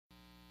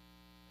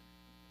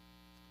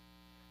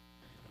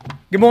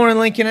Good morning,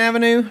 Lincoln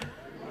Avenue.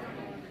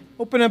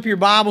 Open up your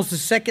Bibles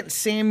to 2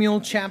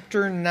 Samuel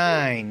chapter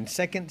 9.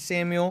 2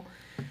 Samuel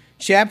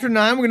chapter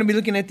 9. We're going to be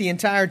looking at the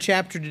entire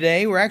chapter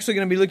today. We're actually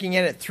going to be looking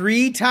at it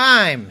 3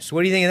 times.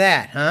 What do you think of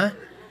that, huh?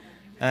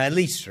 At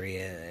least 3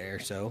 or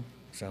so.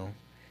 So,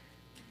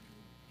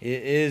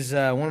 it is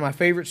one of my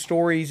favorite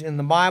stories in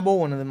the Bible.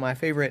 One of my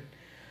favorite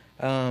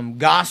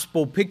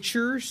gospel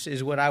pictures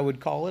is what I would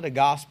call it. A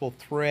gospel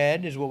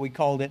thread is what we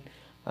called it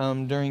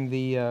during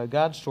the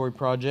God Story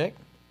Project.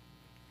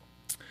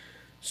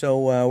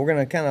 So we're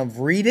going to kind of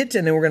read it,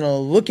 and then we're going to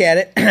look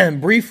at it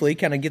briefly,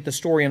 kind of get the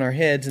story in our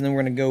heads, and then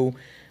we're going to go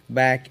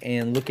back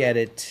and look at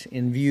it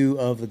in view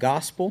of the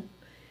gospel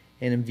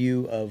and in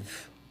view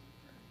of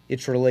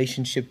its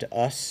relationship to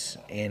us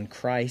and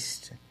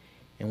Christ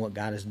and what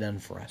God has done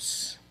for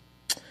us.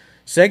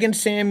 2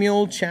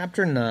 Samuel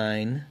chapter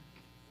 9,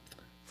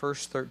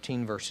 first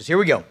 13 verses. Here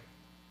we go.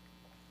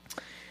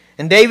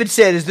 And David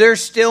said, "Is there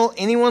still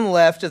anyone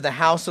left of the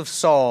house of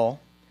Saul,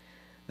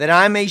 that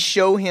I may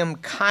show him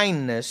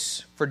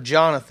kindness for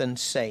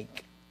Jonathan's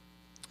sake?"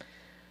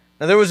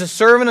 Now there was a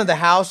servant of the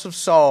house of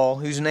Saul,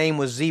 whose name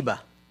was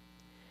Ziba.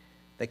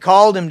 They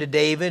called him to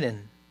David,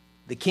 and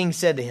the king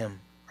said to him,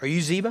 "Are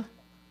you Ziba?"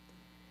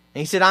 And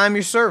he said, "I am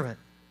your servant."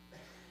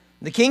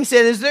 The king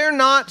said, "Is there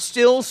not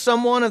still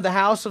someone of the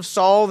house of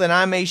Saul, that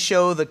I may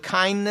show the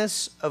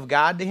kindness of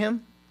God to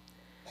him?"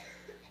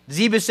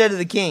 Ziba said to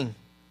the king,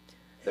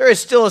 "There is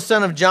still a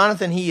son of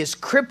Jonathan. He is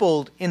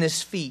crippled in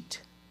his feet."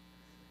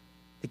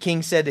 The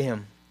king said to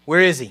him, "Where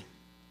is he?"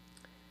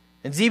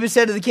 And Ziba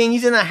said to the king,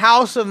 "He's in the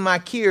house of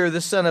Machir, the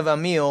son of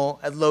Ammiel,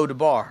 at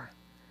Lo-debar."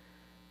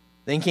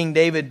 Then King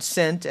David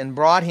sent and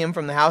brought him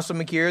from the house of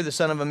Machir, the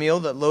son of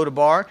Ammiel, at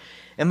Lo-debar.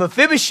 And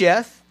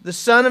Mephibosheth, the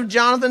son of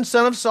Jonathan,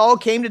 son of Saul,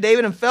 came to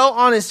David and fell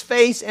on his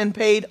face and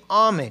paid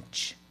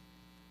homage.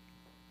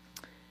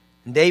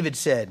 And David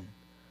said,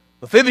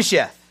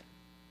 "Mephibosheth."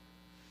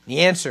 And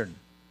he answered,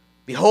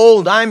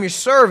 "Behold, I am your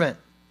servant."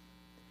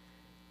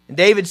 And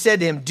David said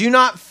to him, "Do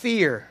not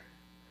fear,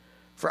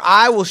 for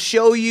I will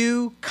show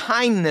you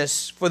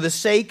kindness for the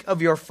sake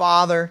of your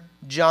father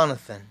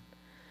Jonathan.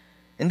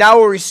 And I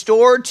will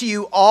restore to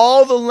you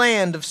all the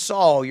land of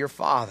Saul your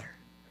father.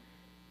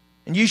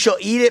 And you shall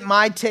eat at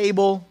my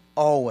table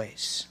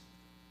always."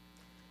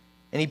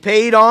 And he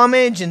paid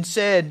homage and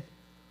said,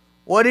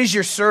 "What is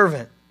your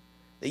servant,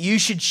 that you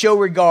should show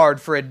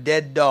regard for a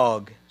dead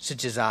dog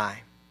such as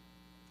I?"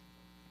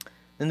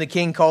 Then the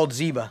king called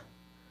Ziba,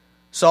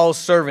 Saul's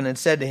servant, and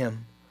said to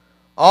him,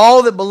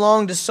 "All that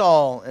belonged to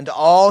Saul and to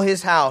all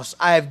his house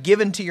I have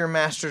given to your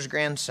master's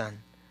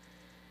grandson.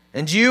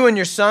 And you and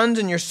your sons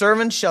and your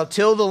servants shall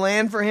till the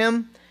land for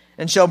him,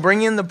 and shall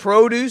bring in the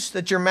produce,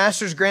 that your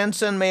master's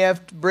grandson may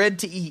have bread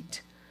to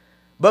eat.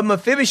 But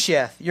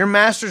Mephibosheth, your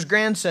master's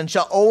grandson,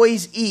 shall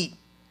always eat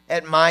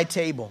at my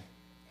table."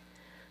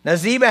 Now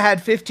Ziba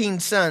had 15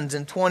 sons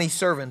and 20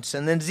 servants.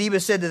 And then Ziba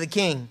said to the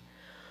king,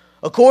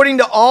 "According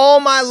to all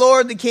my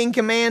lord the king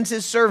commands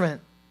his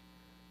servant,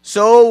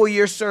 so will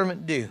your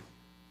servant do."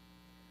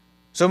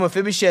 So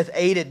Mephibosheth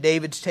ate at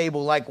David's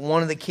table like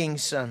one of the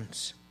king's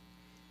sons.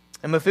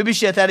 And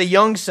Mephibosheth had a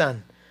young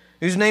son,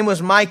 whose name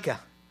was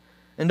Micah.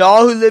 And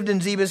all who lived in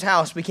Ziba's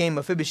house became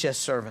Mephibosheth's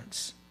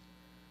servants.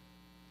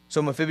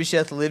 So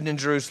Mephibosheth lived in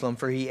Jerusalem,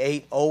 for he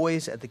ate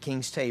always at the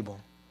king's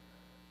table.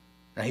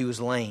 Now he was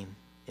lame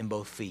in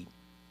both feet.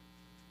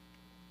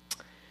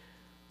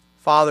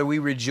 Father, we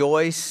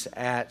rejoice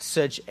at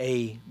such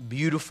a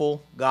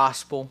beautiful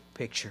gospel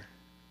picture.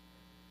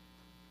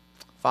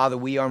 Father,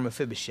 we are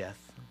Mephibosheth.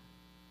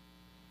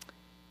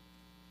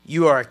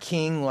 You are a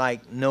king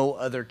like no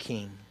other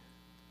king.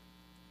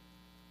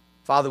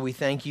 Father, we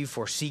thank you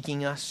for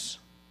seeking us,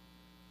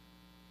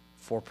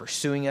 for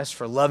pursuing us,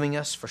 for loving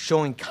us, for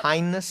showing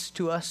kindness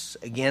to us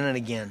again and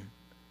again,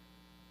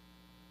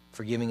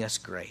 for giving us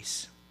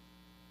grace.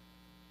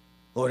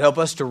 Lord, help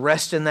us to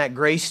rest in that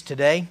grace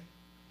today,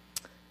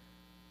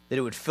 that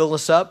it would fill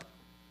us up,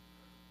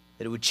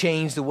 that it would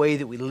change the way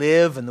that we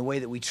live and the way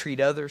that we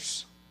treat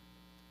others.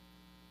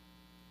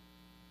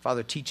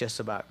 Father, teach us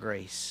about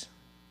grace.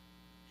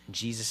 In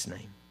Jesus'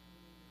 name,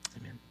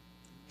 amen.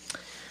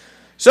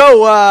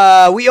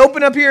 So we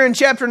open up here in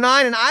chapter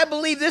 9, and I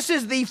believe this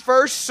is the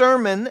first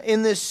sermon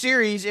in this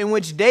series in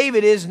which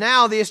David is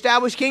now the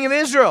established king of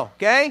Israel,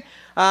 okay?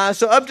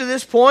 So up to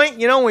this point,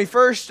 when we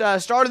first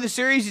started the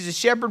series, he's a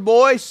shepherd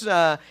boy,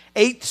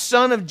 8th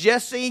son of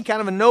Jesse,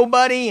 kind of a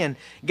nobody, and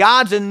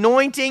God's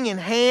anointing and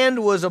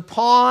hand was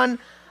upon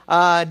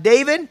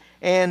David.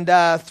 And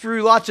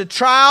through lots of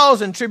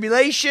trials and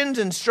tribulations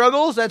and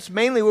struggles, that's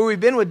mainly where we've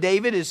been with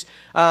David, is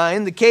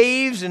in the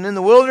caves and in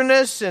the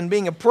wilderness and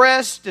being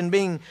oppressed and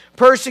being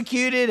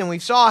persecuted. And we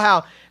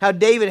saw how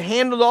David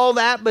handled all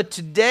that. But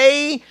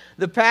today,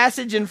 the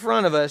passage in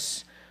front of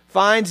us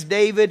finds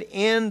David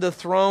in the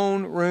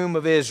throne room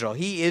of Israel.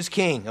 He is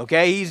king,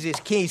 okay?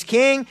 He's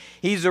king.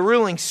 He's the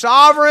ruling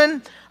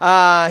sovereign.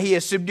 He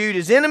has subdued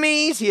his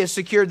enemies. He has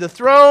secured the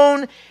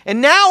throne.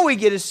 And now we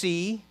get to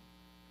see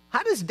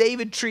how does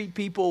David treat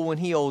people when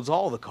he holds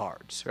all the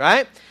cards,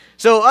 right?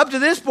 So up to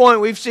this point,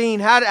 we've seen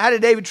how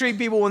did David treat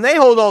people when they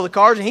hold all the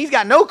cards, and he's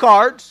got no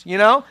cards, you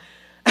know.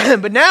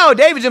 But now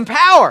David's in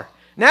power.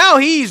 Now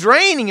he's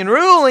reigning and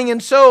ruling,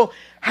 and so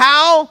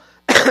how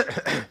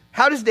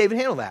does David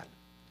handle that?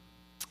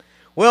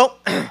 Well,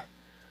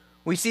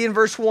 we see in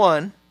verse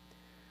 1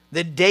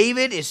 that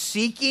David is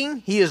seeking,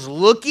 he is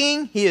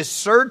looking, he is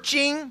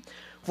searching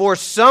for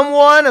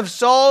someone of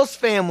Saul's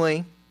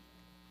family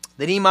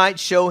that he might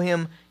show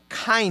him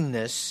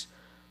kindness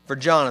for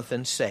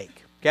Jonathan's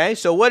sake. Okay,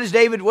 so what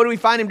do we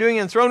find him doing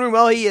in the throne room?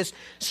 Well, he is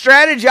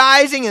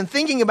strategizing and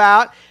thinking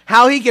about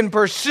how he can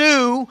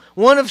pursue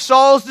one of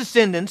Saul's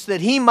descendants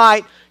that he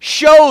might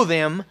show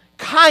them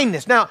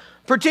kindness. Now,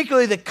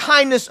 particularly the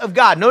kindness of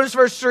God. Notice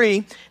verse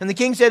 3, and the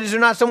king said, is there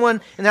not someone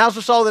in the house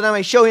of Saul that I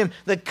may show him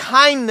the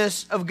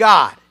kindness of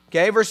God?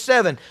 Okay, verse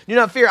 7, do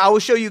not fear, I will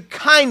show you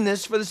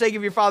kindness for the sake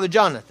of your father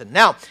Jonathan.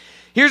 Now,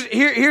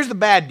 here's the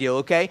bad deal,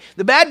 okay?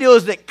 The bad deal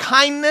is that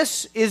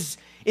kindness is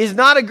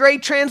not a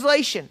great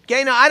translation.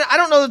 Okay, now I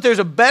don't know that there's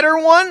a better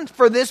one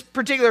for this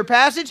particular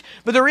passage,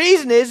 but the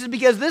reason is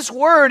because this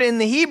word in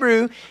the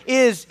Hebrew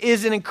is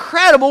an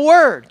incredible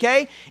word.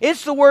 Okay,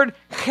 it's the word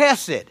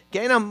chesed.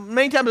 Okay, now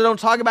many times I don't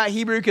talk about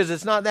Hebrew because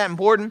it's not that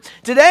important.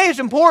 Today it's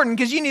important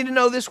because you need to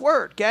know this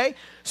word. Okay,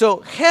 so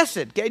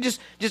chesed. Okay, just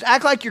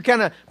act like you're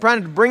kind of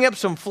trying to bring up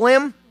some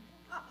phlegm.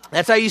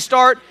 That's how you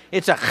start.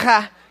 It's a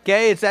cha.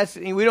 Okay,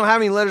 we don't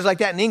have any letters like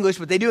that in English,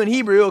 but they do in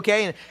Hebrew,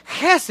 okay, and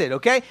chesed,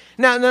 okay?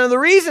 Now the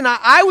reason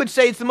I would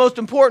say it's the most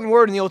important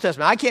word in the Old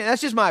Testament,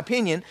 that's just my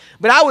opinion,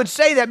 but I would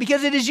say that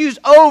because it is used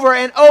over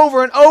and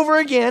over and over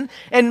again,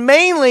 and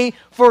mainly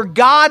for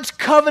God's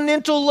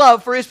covenantal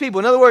love for his people.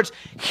 In other words,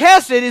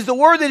 chesed is the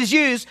word that is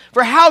used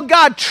for how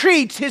God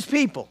treats his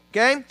people,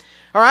 okay?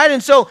 All right,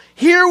 and so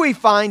here we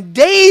find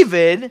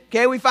David,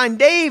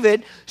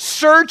 okay,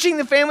 searching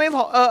the family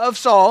of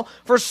Saul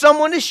for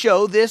someone to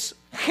show this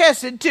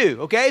chesed too,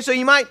 okay? So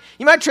you might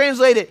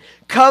translate it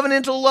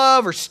covenantal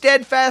love or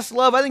steadfast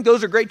love. I think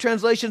those are great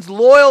translations.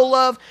 Loyal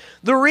love.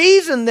 The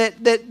reason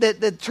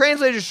that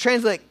translators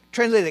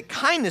translated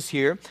kindness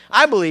here,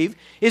 I believe,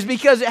 is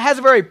because it has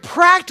a very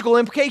practical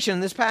implication in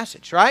this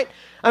passage, right?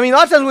 I mean, a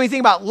lot of times when we think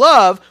about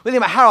love, we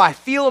think about how do I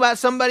feel about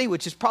somebody,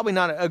 which is probably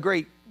not a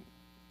great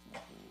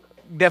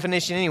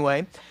definition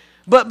anyway.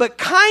 But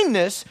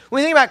kindness,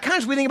 when we think about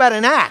kindness, we think about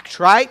an act,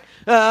 right?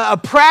 A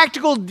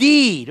practical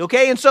deed,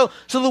 okay? And so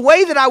the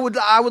way that I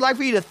would like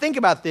for you to think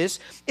about this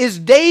is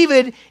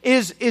David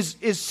is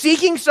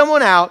seeking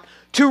someone out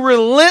to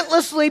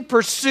relentlessly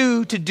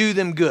pursue to do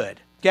them good,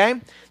 okay?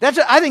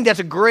 I think that's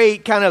a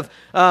great kind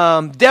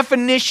of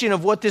definition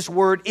of what this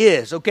word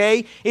is,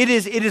 okay? It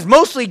is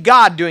mostly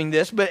God doing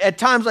this, but at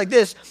times like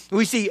this,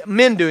 we see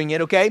men doing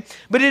it, okay?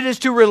 But it is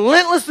to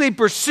relentlessly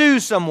pursue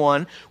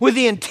someone with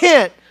the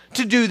intent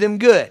to do them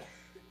good.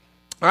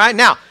 All right,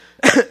 now,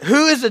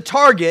 who is the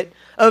target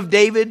of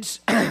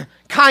David's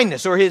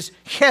kindness or his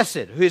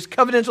chesed, his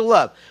covenantal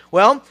love?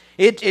 Well,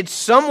 it's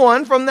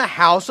someone from the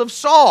house of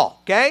Saul,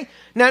 okay?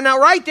 Now,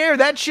 right there,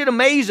 that should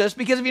amaze us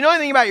because if you know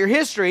anything about your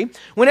history,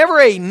 whenever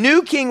a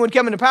new king would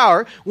come into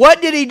power,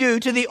 what did he do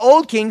to the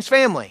old king's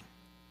family?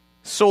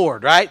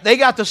 Sword, right? They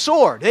got the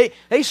sword.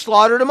 They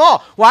slaughtered them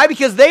all. Why?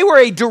 Because they were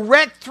a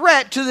direct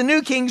threat to the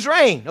new king's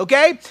reign,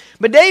 okay?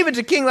 But David's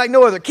a king like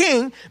no other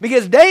king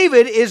because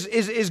David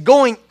is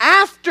going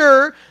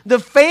after the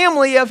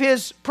family of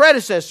his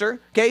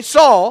predecessor, okay,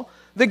 Saul,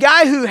 the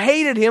guy who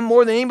hated him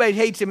more than anybody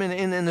hates him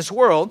in this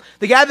world,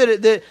 the guy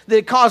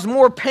that caused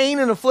more pain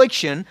and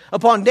affliction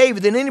upon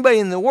David than anybody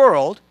in the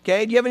world,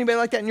 okay? Do you have anybody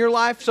like that in your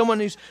life?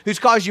 Someone who's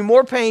caused you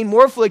more pain,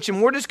 more affliction,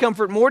 more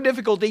discomfort, more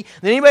difficulty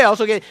than anybody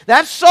else, okay?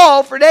 That's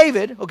Saul for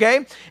David,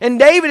 okay? And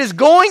David is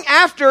going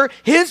after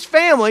his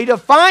family to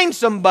find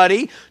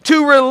somebody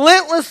to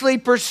relentlessly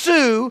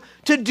pursue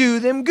to do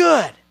them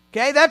good.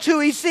 Okay, that's who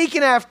he's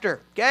seeking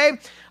after, okay?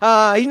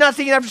 He's not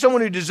seeking after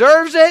someone who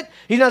deserves it.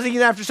 He's not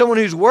seeking after someone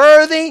who's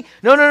worthy.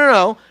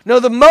 No. No,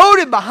 the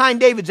motive behind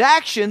David's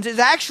actions is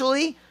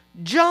actually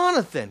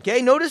Jonathan,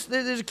 okay? Notice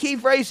there's a key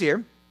phrase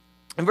here.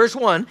 In verse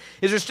 1,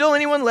 is there still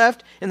anyone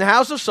left in the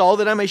house of Saul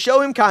that I may show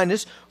him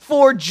kindness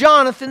for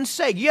Jonathan's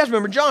sake? You guys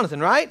remember Jonathan,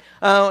 right?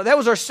 That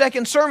was our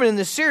second sermon in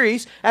this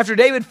series. After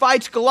David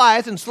fights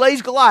Goliath and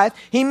slays Goliath,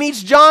 he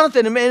meets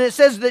Jonathan, and it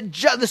says that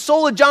the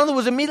soul of Jonathan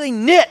was immediately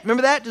knit,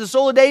 remember that, to the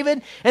soul of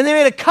David? And they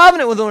made a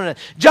covenant with one another.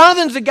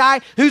 Jonathan's the guy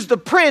who's the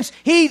prince.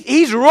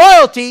 He's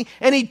royalty,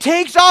 and he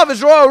takes off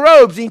his royal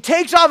robes, and he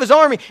takes off his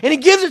army, and he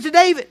gives it to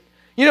David.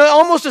 You know,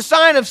 almost a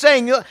sign of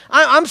saying,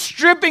 I'm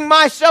stripping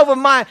myself of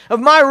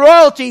my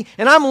royalty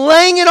and I'm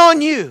laying it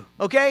on you,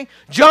 okay?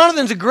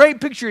 Jonathan's a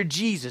great picture of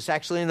Jesus,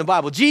 actually, in the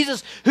Bible.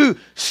 Jesus who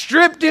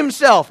stripped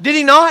himself, did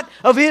he not,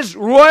 of his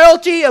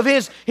royalty, of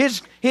his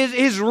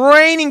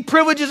reigning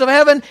privileges of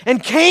heaven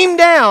and came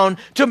down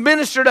to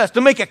minister to us,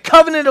 to make a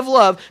covenant of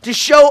love, to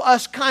show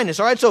us kindness,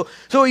 all right? So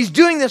he's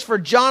doing this for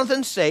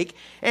Jonathan's sake,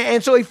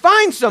 and so he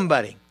finds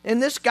somebody. And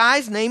this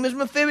guy's name is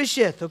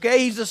Mephibosheth, okay?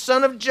 He's the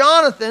son of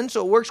Jonathan, so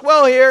it works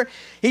well here.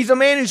 He's a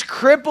man who's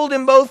crippled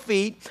in both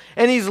feet,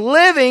 and he's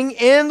living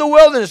in the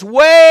wilderness,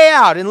 way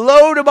out in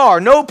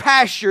Lo-Debar. No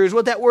pasture is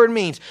what that word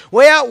means.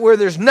 Way out where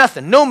there's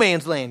nothing, no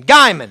man's land.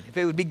 Gaiman, if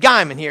it would be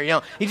Gaiman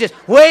here, He's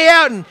just way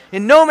out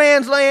in no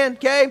man's land,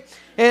 okay?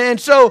 And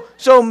so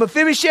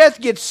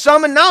Mephibosheth gets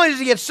summoned. Not only does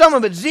he get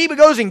summoned, but Ziba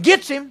goes and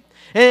gets him,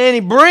 and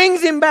he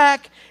brings him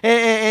back,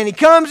 and he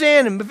comes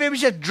in, and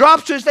Mephibosheth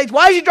drops to his face.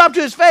 Why does he drop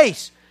to his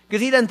face?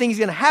 Because he doesn't think he's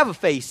going to have a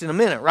face in a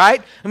minute,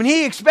 right? I mean,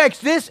 he expects,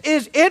 this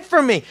is it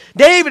for me.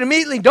 David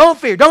immediately, don't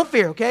fear,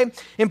 okay?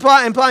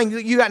 Implying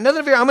you got nothing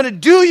to fear. I'm going to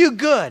do you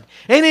good.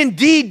 And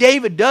indeed,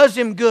 David does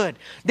him good.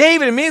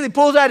 David immediately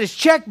pulls out his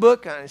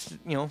checkbook,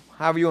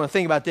 however you want to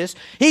think about this.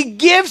 He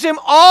gives him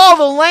all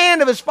the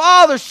land of his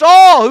father,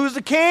 Saul, who was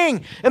the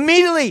king.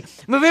 Immediately,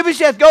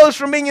 Mephibosheth goes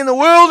from being in the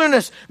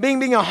wilderness,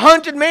 being a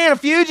hunted man, a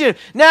fugitive.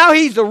 Now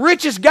he's the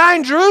richest guy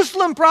in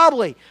Jerusalem,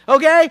 probably,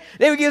 okay?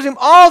 David gives him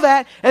all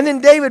that, and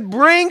then David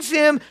brings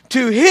him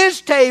to his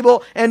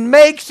table and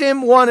makes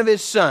him one of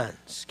his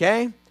sons,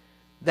 okay?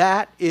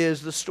 That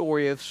is the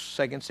story of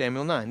 2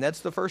 Samuel 9.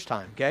 That's the first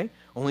time, okay?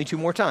 Only 2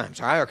 more times,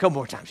 all right? Or a couple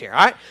more times here,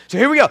 all right? So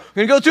here we go.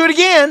 We're going to go through it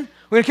again.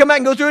 We're going to come back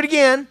and go through it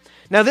again.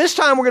 Now this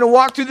time we're going to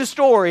walk through the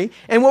story,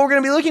 and what we're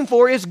going to be looking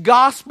for is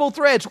gospel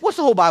threads. What's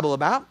the whole Bible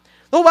about?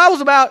 The whole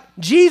Bible's about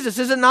Jesus,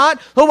 is it not?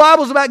 The whole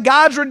Bible's about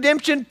God's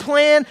redemption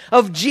plan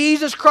of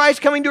Jesus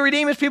Christ coming to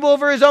redeem his people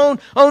for his own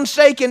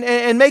sake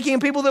and making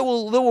people that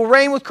will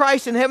reign with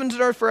Christ in heavens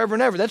and earth forever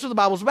and ever. That's what the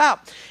Bible's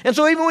about. And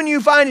so even when you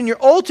find in your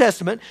Old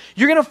Testament,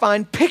 you're going to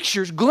find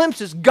pictures,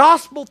 glimpses,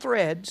 gospel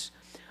threads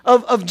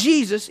of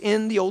Jesus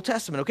in the Old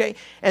Testament, okay?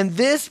 And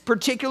this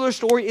particular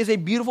story is a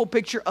beautiful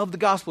picture of the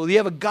gospel. You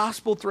have a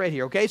gospel thread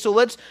here, okay? So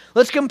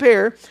let's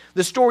compare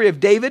the story of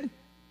David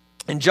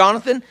and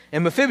Jonathan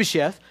and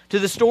Mephibosheth to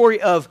the story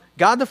of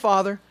God the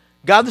Father,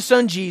 God the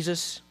Son,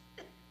 Jesus,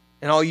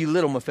 and all you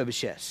little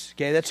Mephibosheths.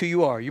 Okay, that's who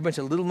you are. You're a bunch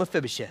of little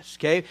Mephibosheths.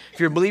 Okay, if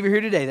you're a believer here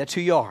today, that's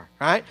who you are.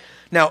 All right.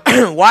 Now,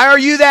 why are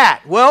you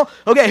that? Well,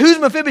 okay, who's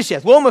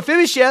Mephibosheth? Well,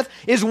 Mephibosheth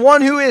is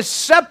one who is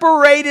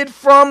separated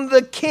from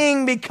the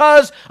king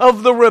because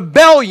of the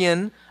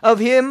rebellion of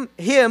him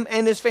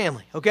and his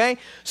family, okay?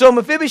 So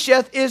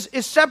Mephibosheth is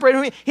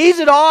separated. He's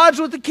at odds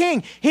with the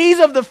king. He's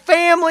of the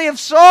family of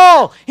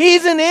Saul.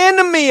 He's an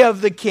enemy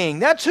of the king.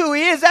 That's who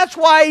he is. That's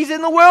why he's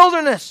in the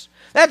wilderness.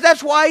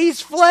 That's why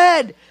he's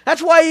fled.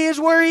 That's why he is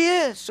where he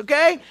is,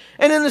 okay?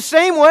 And in the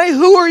same way,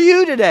 who are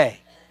you today?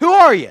 Who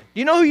are you? Do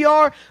you know who you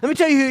are? Let me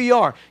tell you who you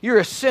are. You're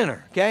a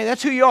sinner, okay?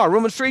 That's who you are.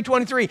 Romans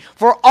 3:23.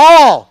 For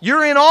all,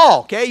 you're in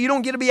all, okay? You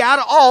don't get to be out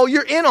of all,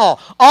 you're in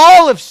all.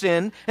 All have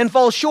sinned and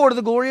fall short of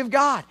the glory of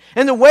God.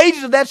 And the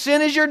wages of that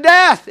sin is your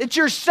death. It's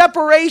your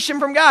separation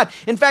from God.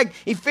 In fact,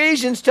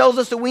 Ephesians tells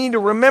us that we need to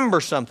remember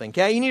something,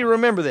 okay? You need to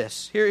remember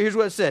this. Here's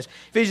what it says.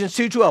 Ephesians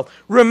 2:12.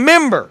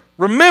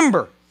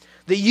 Remember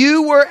that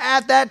you were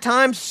at that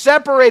time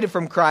separated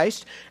from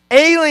Christ,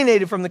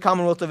 alienated from the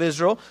commonwealth of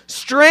Israel,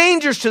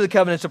 strangers to the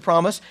covenants of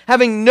promise,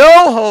 having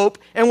no hope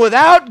and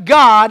without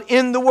God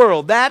in the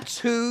world. That's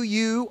who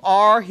you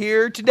are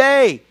here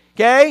today,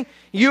 okay?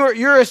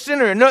 You're a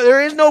sinner. No,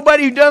 there is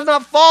nobody who does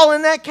not fall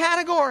in that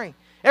category.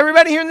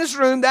 Everybody here in this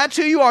room, that's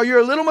who you are. You're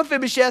a little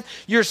Mephibosheth.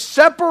 You're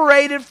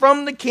separated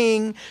from the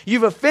king.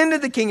 You've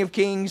offended the King of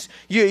Kings.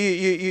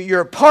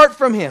 You're apart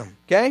from him,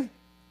 okay?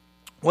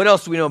 What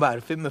else do we know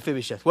about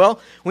Mephibosheth? Well,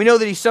 we know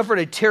that he suffered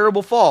a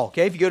terrible fall.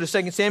 Okay, if you go to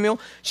 2 Samuel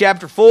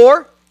chapter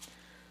 4,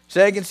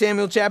 2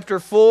 Samuel chapter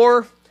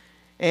 4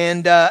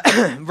 and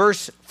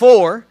verse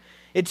 4,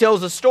 it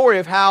tells the story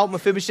of how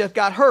Mephibosheth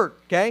got hurt.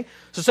 Okay,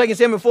 so 2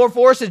 Samuel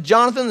 4:4 says,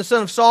 Jonathan, the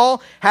son of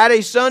Saul, had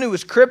a son who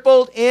was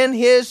crippled in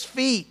his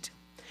feet.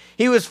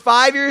 He was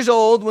 5 years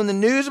old when the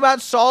news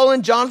about Saul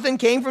and Jonathan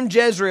came from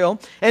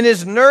Jezreel, and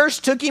his nurse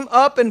took him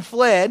up and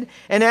fled.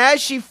 And as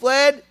she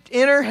fled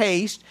in her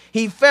haste,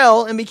 he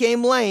fell and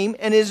became lame,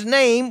 and his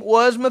name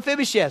was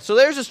Mephibosheth. So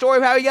there's a story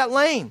of how he got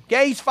lame.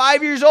 Okay, he's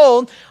 5 years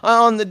old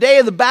on the day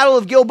of the Battle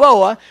of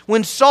Gilboa,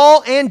 when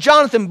Saul and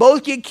Jonathan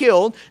both get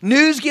killed.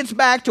 News gets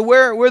back to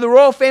where the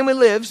royal family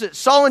lives, that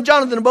Saul and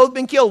Jonathan have both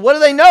been killed. What do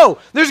they know?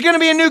 There's going to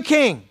be a new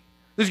king.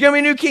 There's going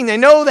to be a new king. They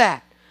know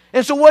that.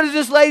 And so what does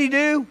this lady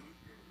do?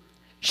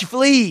 She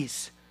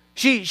flees.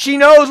 She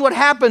knows what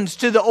happens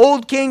to the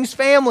old king's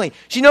family.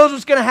 She knows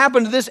what's going to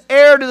happen to this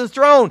heir to the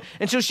throne.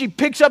 And so she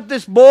picks up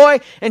this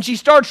boy and she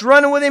starts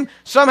running with him.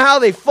 Somehow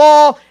they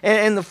fall,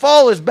 and the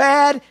fall is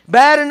bad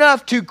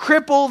enough to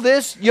cripple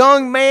this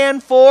young man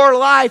for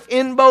life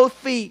in both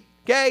feet.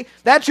 Okay?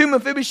 That's who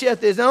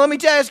Mephibosheth is. Now let me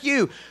ask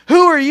you,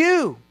 who are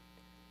you?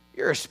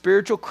 You're a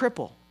spiritual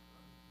cripple.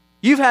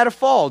 You've had a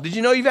fall. Did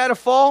you know you've had a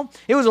fall?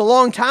 It was a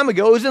long time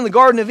ago. It was in the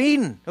Garden of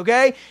Eden,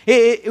 okay?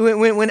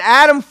 When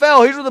Adam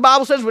fell, here's what the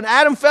Bible says. When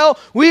Adam fell,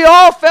 we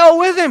all fell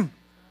with him.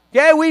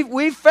 Okay,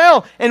 we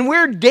fell, and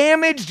we're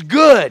damaged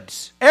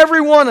goods.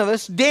 Every one of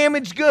us,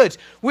 damaged goods.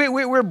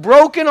 We're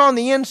broken on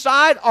the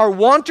inside. Our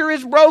wanter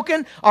is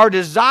broken. Our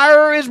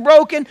desire is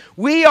broken.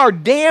 We are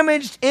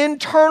damaged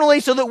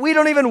internally so that we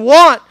don't even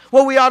want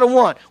what we ought to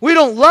want. We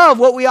don't love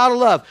what we ought to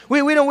love.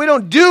 We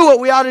don't do what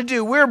we ought to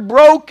do. We're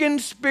broken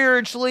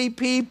spiritually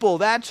people.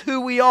 That's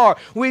who we are.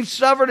 We've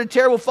suffered a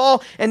terrible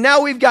fall, and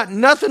now we've got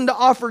nothing to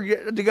offer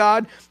to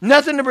God,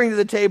 nothing to bring to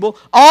the table.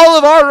 All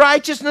of our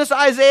righteousness,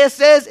 Isaiah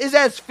says, is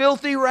as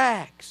filthy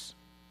rags.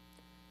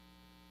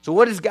 So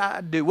what does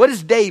God do? What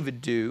does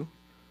David do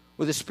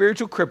with a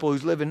spiritual cripple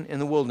who's living in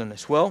the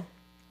wilderness? Well,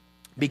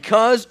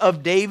 because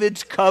of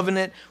David's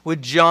covenant with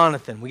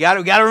Jonathan. We got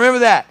to remember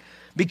that.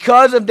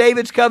 Because of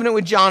David's covenant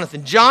with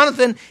Jonathan.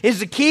 Jonathan is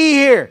the key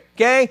here,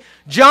 okay?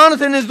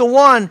 Jonathan is the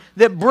one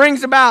that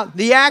brings about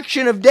the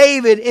action of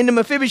David into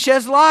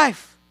Mephibosheth's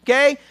life,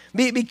 okay?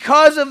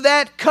 Because of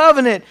that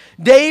covenant,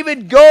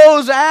 David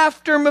goes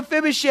after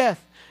Mephibosheth.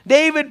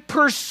 David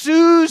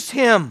pursues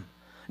him.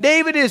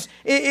 David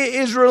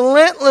is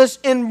relentless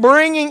in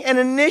bringing and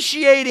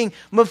initiating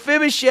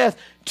Mephibosheth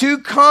to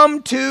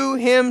come to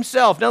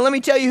himself. Now let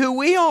me tell you who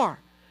we are.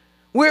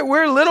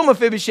 We're little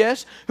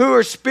Mephibosheths who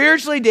are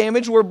spiritually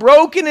damaged. We're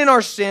broken in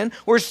our sin.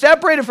 We're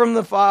separated from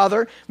the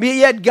Father. But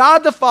yet God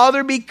the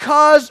Father,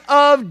 because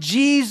of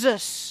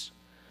Jesus.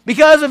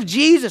 Because of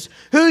Jesus.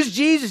 Who's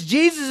Jesus?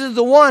 Jesus is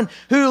the one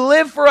who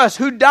lived for us,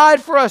 who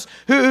died for us,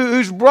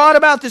 who's brought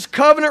about this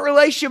covenant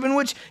relationship in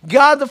which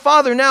God the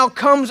Father now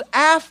comes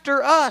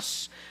after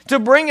us to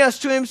bring us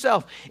to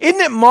himself.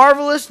 Isn't it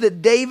marvelous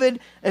that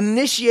David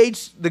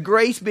initiates the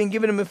grace being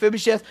given to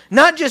Mephibosheth,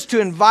 not just to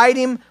invite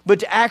him, but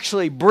to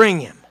actually bring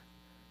him?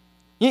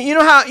 You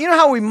know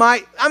how we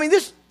might,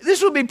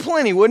 this would be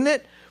plenty, wouldn't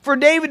it? For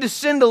David to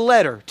send a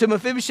letter to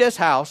Mephibosheth's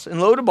house in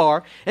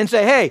Lodabar and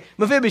say, hey,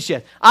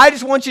 Mephibosheth, I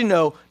just want you to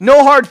know,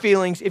 no hard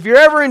feelings. If you're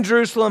ever in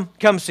Jerusalem,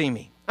 come see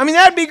me.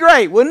 That'd be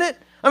great, wouldn't it?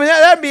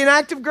 That'd be an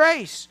act of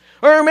grace.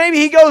 Or maybe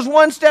he goes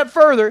one step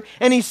further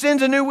and he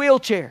sends a new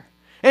wheelchair.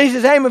 And he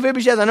says, hey,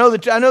 Mephibosheth, I know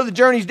the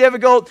journey's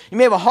difficult. You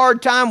may have a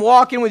hard time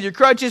walking with your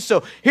crutches,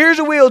 so here's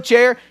a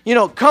wheelchair.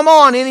 Come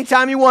on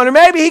anytime you want. Or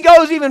maybe he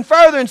goes even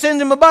further and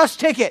sends him a bus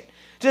ticket.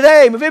 Says,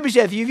 hey,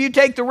 Mephibosheth, if you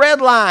take the red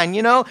line,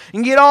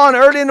 and get on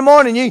early in the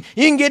morning, you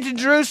can get to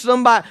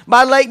Jerusalem by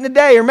late in the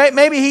day. Or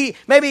maybe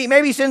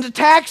he sends a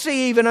taxi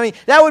even.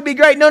 That would be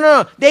great.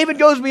 No. David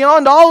goes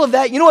beyond all of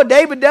that. You know what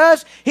David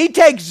does? He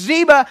takes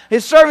Ziba,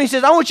 his servant, he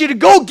says, I want you to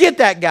go get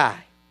that guy.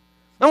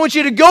 I want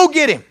you to go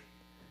get him.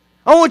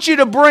 I want you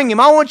to bring him.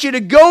 I want you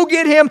to go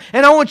get him,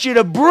 and I want you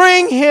to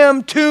bring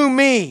him to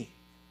me.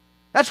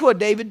 That's what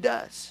David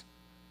does.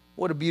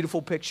 What a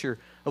beautiful picture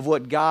of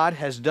what God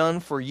has done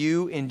for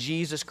you in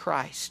Jesus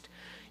Christ.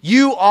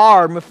 You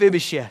are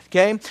Mephibosheth,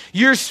 okay?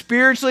 You're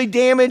spiritually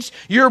damaged.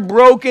 You're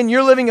broken.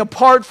 You're living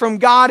apart from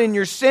God in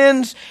your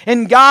sins.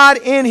 And God,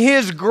 in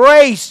His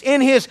grace,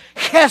 in His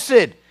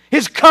chesed,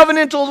 His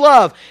covenantal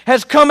love,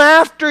 has come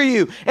after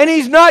you. And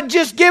He's not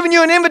just given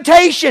you an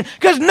invitation,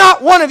 because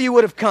not one of you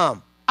would have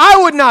come.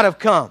 I would not have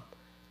come.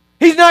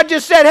 He's not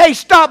just said, hey,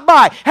 stop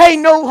by. Hey,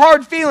 no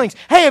hard feelings.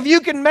 Hey, if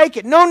you can make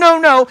it.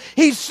 No.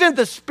 He's sent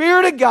the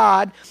Spirit of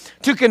God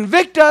to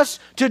convict us,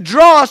 to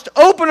draw us, to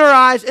open our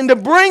eyes, and to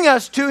bring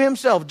us to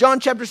Himself. John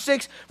chapter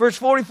 6, verse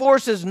 44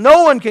 says,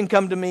 no one can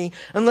come to me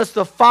unless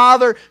the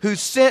Father who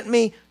sent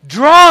me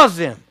draws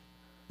him.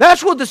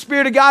 That's what the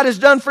Spirit of God has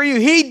done for you.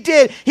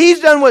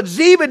 He's done what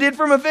Ziba did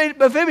for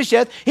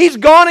Mephibosheth. He's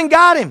gone and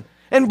got him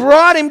and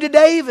brought him to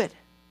David.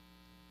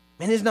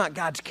 Man, is not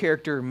God's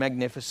character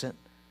magnificent?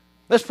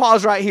 Let's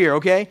pause right here,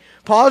 okay?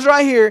 Pause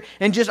right here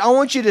and I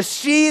want you to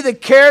see the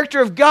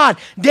character of God.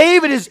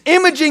 David is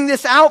imaging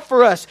this out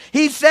for us.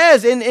 He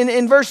says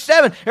in verse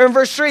 7 or in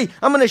verse 3,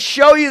 I'm going to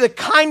show you the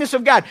kindness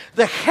of God,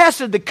 the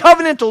chesed, the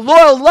covenantal,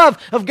 loyal love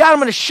of God. I'm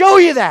going to show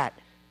you that.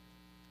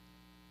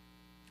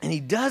 And He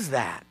does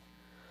that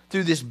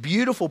through this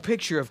beautiful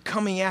picture of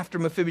coming after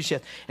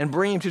Mephibosheth and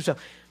bringing him to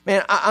Himself.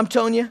 Man, I'm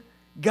telling you,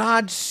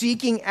 God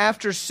seeking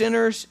after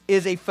sinners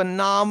is a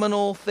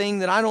phenomenal thing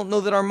that I don't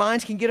know that our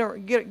minds can get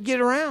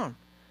around.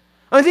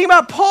 Think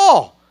about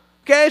Paul.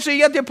 Okay, so you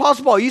got the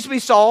Apostle Paul. He used to be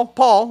Saul,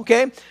 Paul.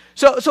 Okay,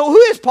 so who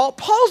is Paul?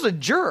 Paul's a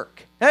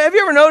jerk. Have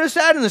you ever noticed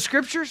that in the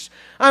Scriptures?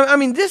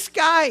 This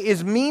guy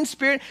is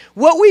mean-spirited.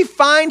 What we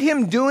find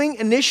him doing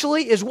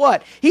initially is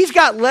what? He's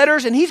got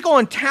letters and he's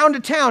going town to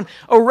town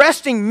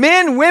arresting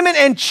men, women,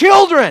 and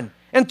children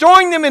and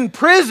throwing them in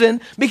prison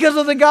because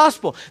of the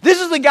gospel. This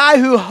is the guy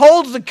who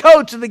holds the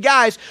coats of the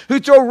guys who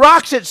throw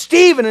rocks at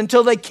Stephen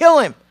until they kill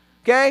him.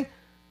 Okay?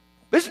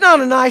 This is not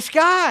a nice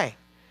guy.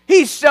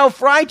 He's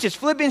self-righteous.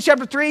 Philippians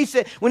chapter 3,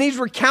 when he's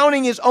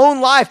recounting his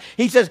own life,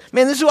 he says,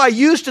 man, this is who I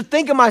used to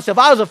think of myself.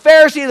 I was a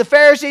Pharisee of the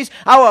Pharisees.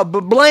 I was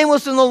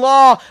blameless in the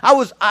law.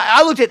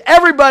 I looked at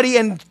everybody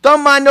and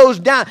thumbed my nose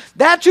down.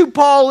 That's who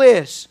Paul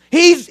is.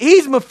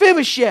 He's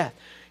Mephibosheth.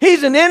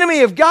 He's an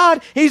enemy of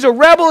God. He's a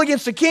rebel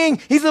against the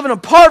king. He's living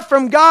apart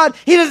from God.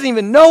 He doesn't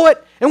even know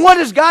it. And what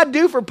does God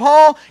do for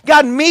Paul?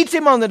 God meets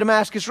him on the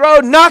Damascus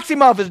road, knocks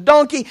him off his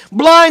donkey,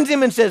 blinds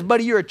him and says,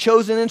 buddy, you're a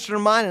chosen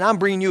instrument of mine and I'm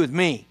bringing you with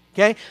me.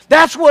 Okay?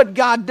 That's what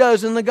God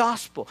does in the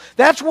gospel.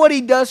 That's what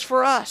He does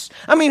for us.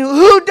 I mean,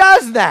 who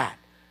does that?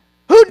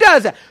 Who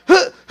does that?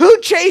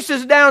 Who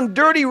chases down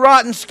dirty,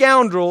 rotten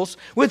scoundrels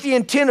with the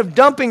intent of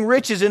dumping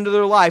riches into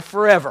their life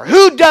forever?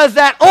 Who does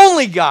that?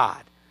 Only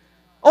God.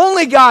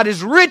 Only God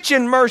is rich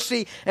in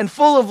mercy and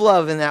full of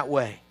love in that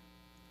way.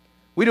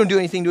 We don't do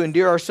anything to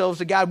endear ourselves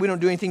to God. We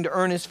don't do anything to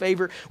earn His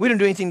favor. We don't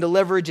do anything to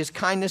leverage His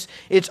kindness.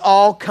 It's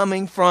all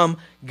coming from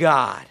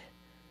God.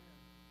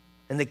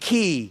 And the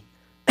key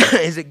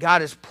is that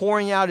God is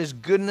pouring out His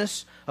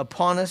goodness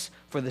upon us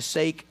for the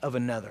sake of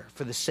another,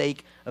 for the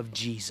sake of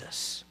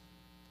Jesus.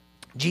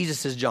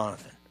 Jesus is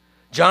Jonathan.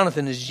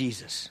 Jonathan is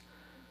Jesus.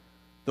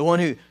 The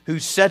one who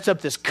sets up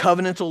this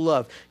covenantal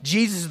love.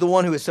 Jesus is the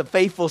one who is a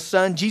faithful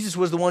son. Jesus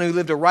was the one who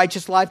lived a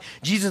righteous life.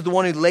 Jesus is the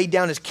one who laid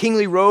down His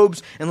kingly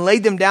robes and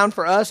laid them down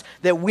for us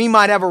that we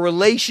might have a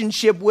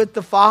relationship with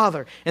the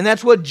Father. And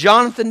that's what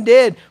Jonathan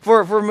did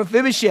for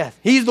Mephibosheth.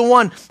 He's the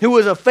one who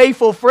was a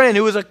faithful friend,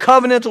 who was a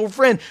covenantal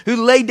friend,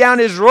 who laid down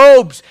his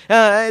robes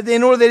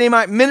in order that he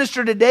might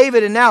minister to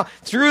David. And now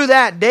through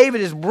that,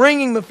 David is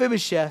bringing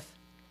Mephibosheth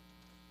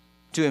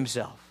to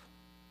himself.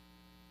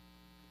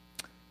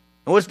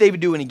 And what's David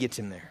do when he gets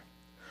him there?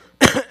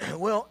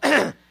 Well,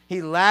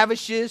 he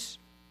lavishes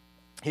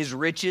his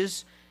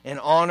riches and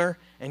honor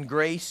and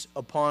grace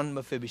upon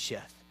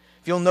Mephibosheth.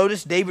 If you'll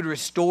notice, David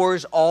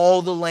restores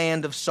all the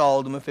land of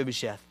Saul to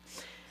Mephibosheth.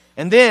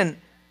 And then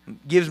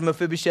gives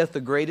Mephibosheth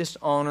the greatest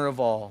honor of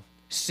all,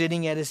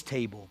 sitting at his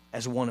table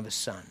as one of his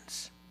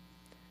sons.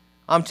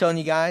 I'm telling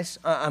you guys,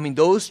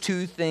 those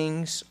two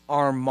things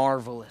are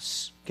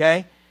marvelous,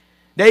 okay?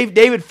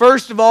 David,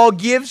 first of all,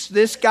 gives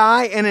this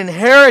guy an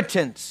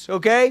inheritance,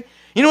 okay?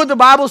 You know what the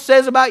Bible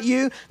says about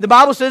you? The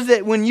Bible says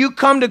that when you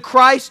come to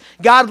Christ,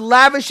 God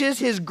lavishes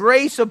His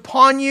grace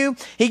upon you.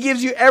 He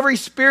gives you every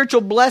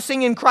spiritual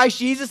blessing in Christ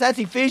Jesus. That's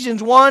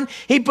Ephesians 1.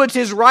 He puts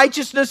His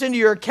righteousness into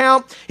your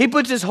account. He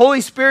puts His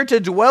Holy Spirit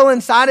to dwell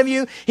inside of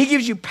you. He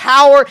gives you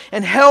power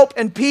and help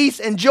and peace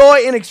and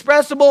joy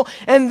inexpressible.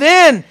 And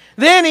then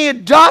He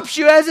adopts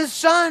you as His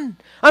son.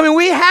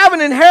 We have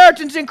an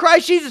inheritance in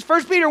Christ Jesus.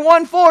 1 Peter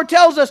 1:4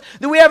 tells us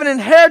that we have an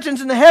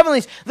inheritance in the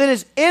heavenlies that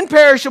is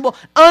imperishable,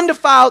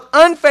 undefiled,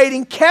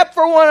 unfading, kept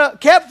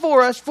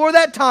for us for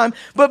that time.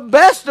 But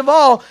best of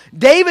all,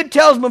 David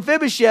tells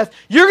Mephibosheth,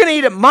 you're going to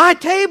eat at my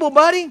table,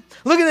 buddy.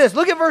 Look at this.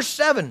 Look at verse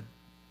 7.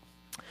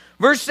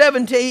 Verse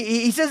 7,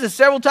 he says this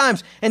several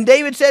times. And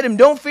David said to him,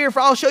 don't fear, for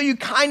I'll show you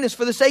kindness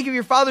for the sake of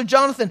your father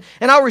Jonathan.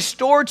 And I'll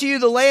restore to you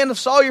the land of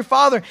Saul your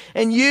father.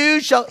 And you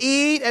shall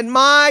eat at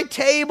my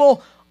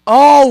table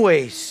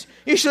always.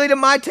 You shall eat at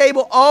my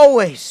table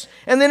always.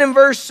 And then in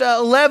verse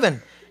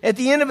 11, at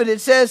the end of it, it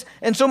says,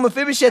 and so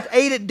Mephibosheth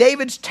ate at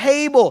David's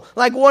table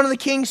like one of the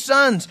king's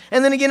sons.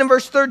 And then again in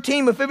verse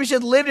 13,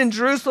 Mephibosheth lived in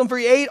Jerusalem, for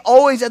he ate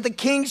always at the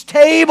king's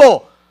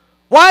table.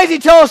 Why does he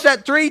tell us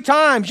that 3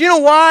 times? You know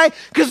why?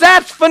 Because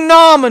that's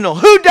phenomenal.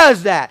 Who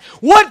does that?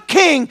 What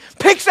king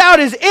picks out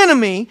his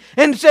enemy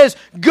and says,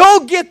 go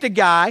get the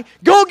guy,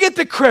 go get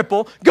the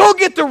cripple, go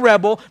get the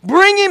rebel,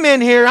 bring him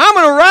in here, I'm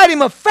going to write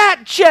him a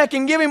fat check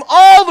and give him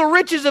all the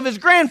riches of his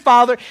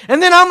grandfather,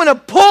 and then I'm going to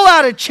pull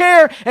out a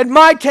chair at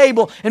my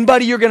table, and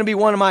buddy, you're going to be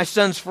one of my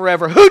sons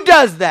forever. Who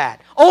does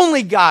that?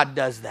 Only God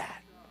does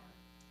that.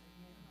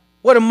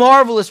 What a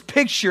marvelous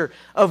picture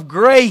of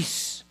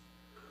grace.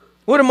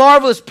 What a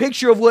marvelous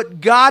picture of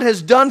what God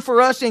has done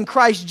for us in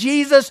Christ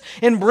Jesus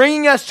in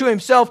bringing us to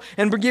Himself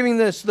and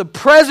giving us the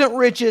present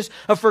riches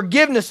of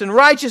forgiveness and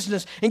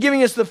righteousness and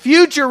giving us the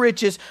future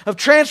riches of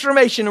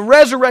transformation and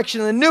resurrection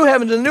and the new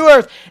heavens and the new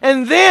earth.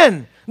 And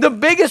then, the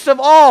biggest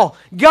of all,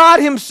 God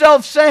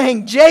Himself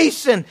saying,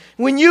 Jason,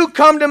 when you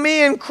come to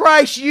me in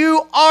Christ,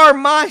 you are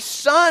my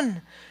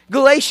son.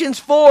 Galatians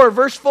 4,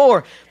 verse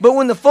 4. But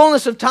when the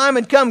fullness of time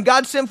had come,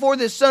 God sent forth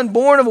His Son,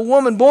 born of a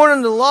woman, born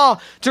under the law,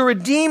 to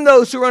redeem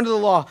those who are under the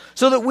law,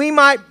 so that we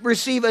might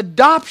receive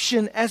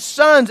adoption as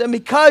sons. And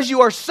because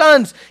you are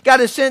sons,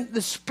 God has sent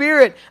the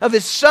Spirit of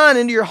His Son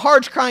into your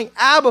hearts, crying,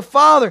 Abba,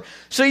 Father.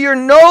 So you're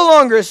no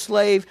longer a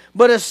slave,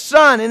 but a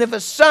son. And if a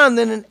son,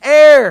 then an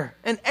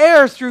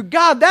heir through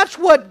God. That's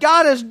what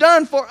God has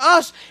done for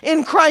us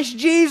in Christ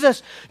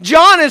Jesus.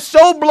 John is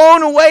so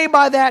blown away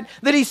by that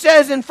he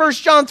says in 1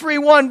 John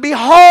 3:1,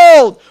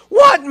 behold,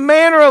 what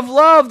manner of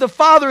love the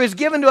Father has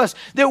given to us,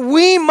 that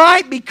we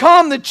might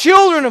become the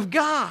children of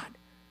God.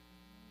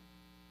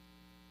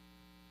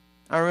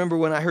 I remember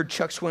when I heard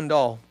Chuck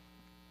Swindoll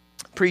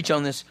preach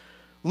on this,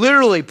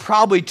 literally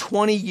probably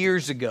 20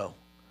 years ago.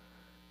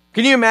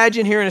 Can you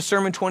imagine hearing a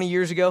sermon 20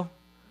 years ago?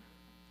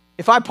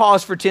 If I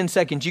pause for 10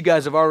 seconds, you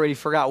guys have already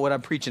forgot what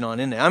I'm preaching on,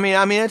 isn't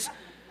it?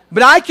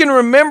 But I can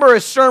remember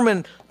a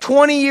sermon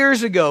 20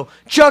 years ago,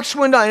 Chuck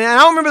Swindoll, and I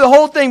don't remember the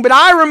whole thing, but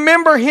I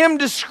remember him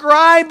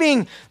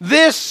describing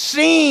this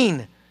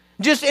scene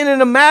just in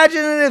an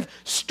imaginative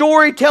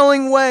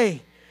storytelling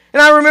way.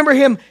 And I remember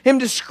him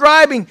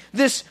describing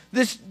this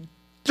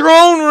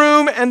throne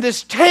room and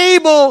this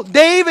table,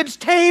 David's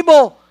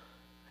table.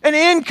 And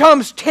in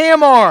comes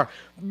Tamar,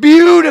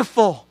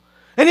 beautiful.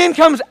 And in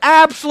comes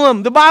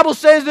Absalom. The Bible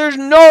says there's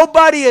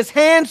nobody as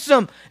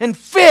handsome and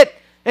fit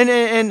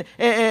and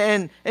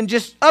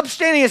just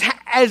upstanding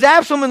as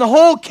Absalom in the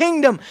whole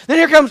kingdom. Then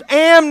here comes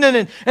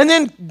Amnon and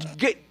then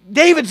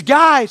David's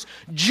guys,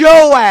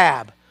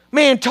 Joab.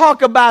 Man,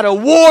 talk about a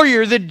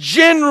warrior, the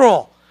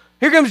general.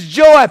 Here comes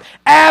Joab,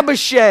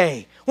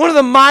 Abishai, one of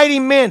the mighty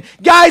men.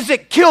 Guys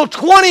that killed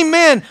 20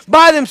 men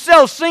by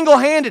themselves,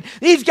 single-handed.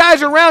 These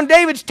guys are around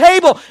David's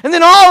table, and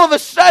then all of a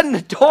sudden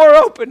the door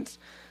opens.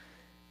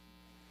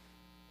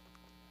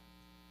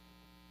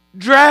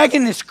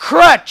 Dragging this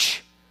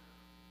crutch.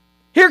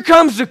 Here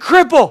comes the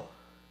cripple.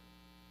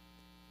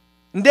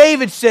 And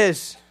David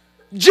says,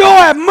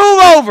 Joab,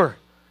 move over.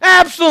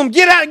 Absalom,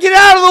 get out of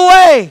the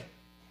way.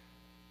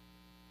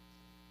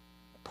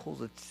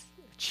 Pulls a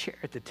chair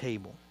at the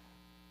table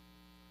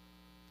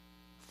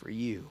for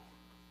you.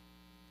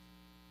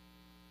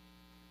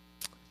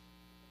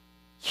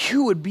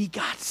 You would be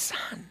God's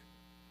son.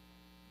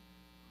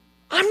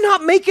 I'm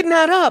not making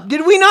that up.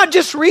 Did we not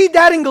just read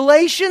that in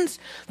Galatians?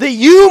 That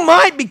you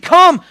might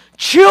become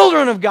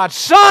children of God,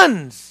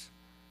 sons.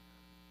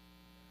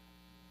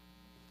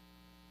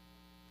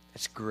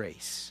 That's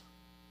grace.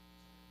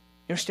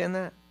 You understand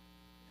that?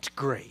 It's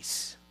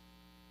grace.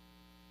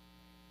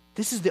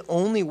 This is the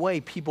only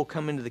way people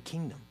come into the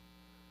kingdom.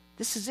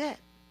 This is it.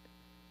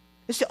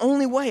 It's the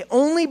only way.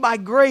 Only by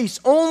grace.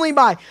 Only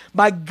by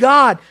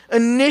God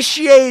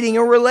initiating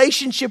a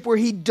relationship where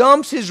He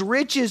dumps His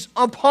riches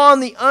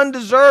upon the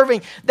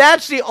undeserving.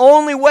 That's the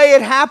only way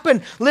it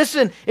happened.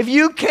 Listen, if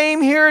you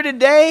came here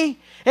today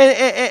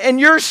and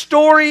your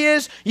story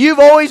is you've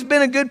always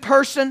been a good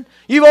person.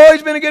 You've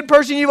always been a good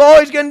person. You've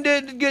always done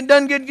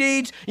good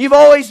deeds. You've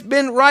always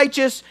been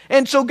righteous.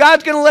 And so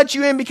God's going to let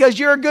you in because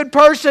you're a good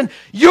person.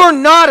 You're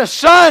not a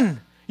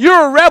son.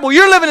 You're a rebel.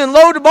 You're living in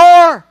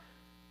Lodabar.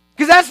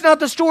 Because that's not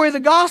the story of the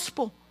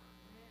gospel.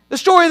 The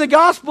story of the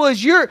gospel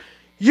is you're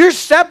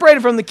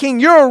separated from the king.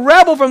 You're a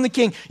rebel from the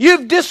king.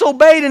 You've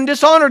disobeyed and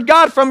dishonored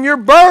God from your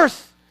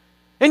birth.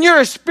 And you're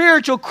a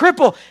spiritual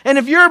cripple. And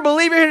if you're a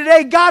believer here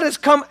today, God has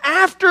come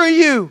after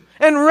you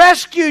and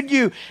rescued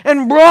you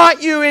and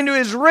brought you into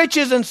His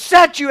riches and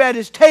set you at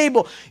His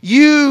table.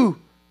 You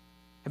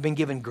have been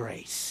given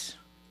grace.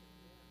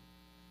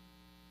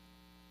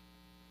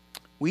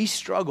 We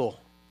struggle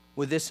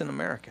with this in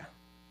America.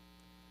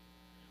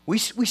 We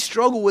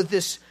struggle with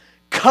this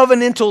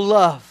covenantal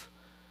love.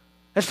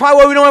 That's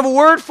probably why we don't have a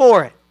word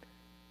for it.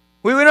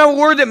 We don't have a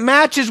word that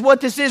matches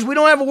what this is. We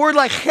don't have a word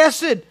like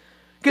chesed.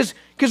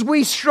 Because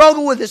we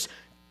struggle with this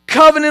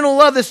covenantal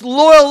love, this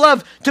loyal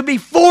love, to be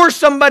for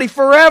somebody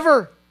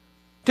forever.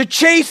 To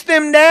chase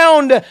them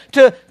down,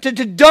 to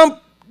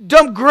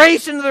dump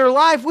grace into their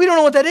life. We don't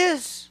know what that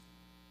is.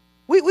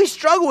 We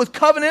struggle with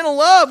covenantal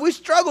love. We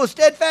struggle with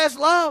steadfast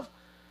love.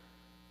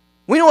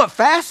 We know what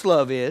fast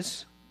love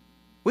is.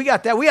 We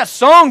got that. We got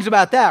songs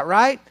about that,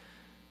 right?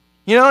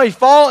 You know,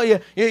 you're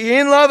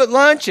in love at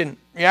lunch and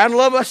you're out of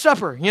love at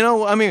supper. You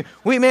know, I mean,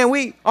 we know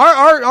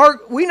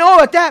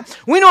about that.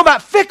 We know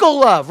about fickle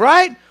love,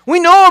 right? We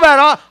know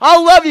about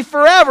I'll love you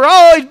forever.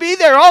 I'll always be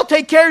there. I'll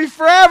take care of you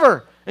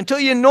forever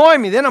until you annoy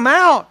me. Then I'm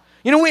out.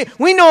 You know,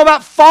 we know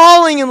about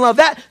falling in love.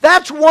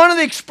 That's one of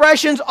the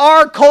expressions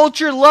our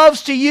culture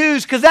loves to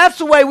use because that's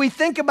the way we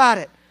think about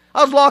it.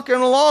 I was walking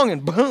along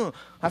and boom,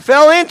 I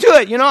fell into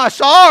it. You know, I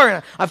saw her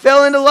and I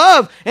fell into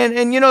love.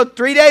 And you know,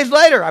 3 days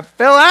later, I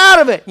fell out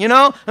of it. You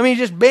know, I mean,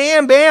 just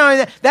bam,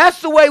 bam.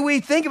 That's the way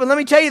we think of it. Let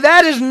me tell you,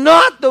 that is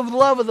not the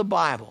love of the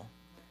Bible.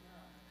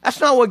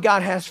 That's not what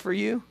God has for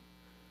you.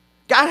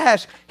 God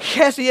has,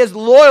 yes, He has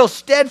loyal,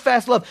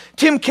 steadfast love.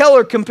 Tim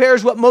Keller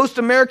compares what most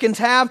Americans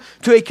have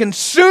to a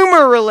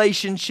consumer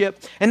relationship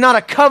and not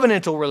a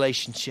covenantal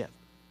relationship.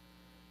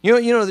 You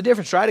know the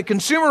difference, right? A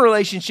consumer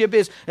relationship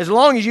is as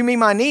long as you meet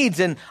my needs,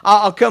 and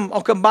I'll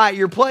come by at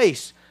your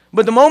place.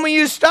 But the moment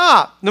you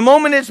stop, the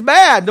moment it's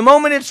bad, the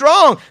moment it's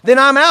wrong, then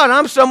I'm out and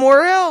I'm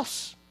somewhere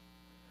else.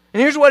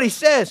 And here's what he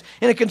says.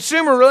 In a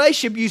consumer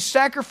relationship, you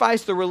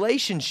sacrifice the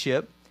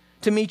relationship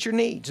to meet your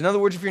needs. In other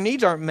words, if your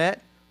needs aren't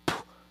met,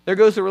 there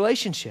goes the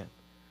relationship.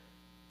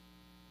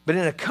 But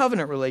in a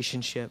covenant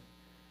relationship,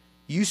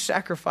 you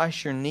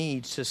sacrifice your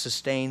needs to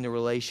sustain the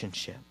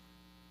relationship.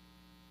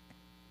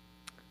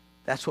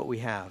 That's what we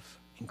have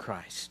in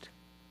Christ.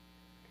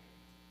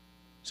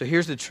 So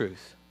here's the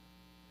truth.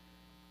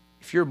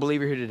 If you're a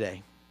believer here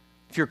today,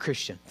 if you're a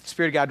Christian, if the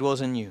Spirit of God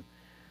dwells in you,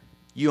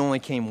 you only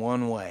came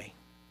one way.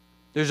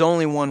 There's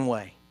only one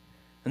way.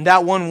 And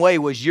that one way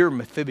was your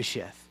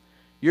Mephibosheth.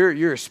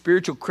 You're a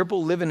spiritual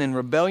cripple living in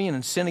rebellion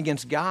and sin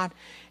against God.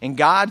 And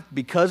God,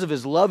 because of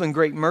His love and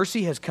great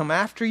mercy, has come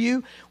after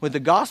you with the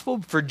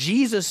gospel for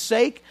Jesus'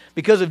 sake,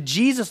 because of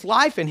Jesus'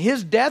 life and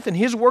His death and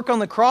His work on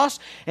the cross.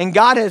 And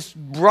God has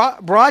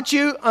brought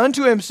you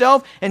unto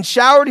Himself and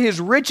showered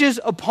His riches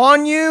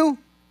upon you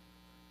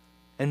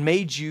and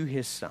made you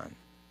His son.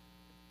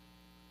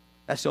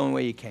 That's the only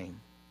way you came.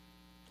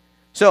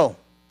 So,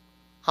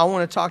 I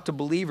want to talk to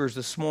believers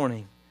this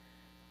morning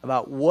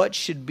about what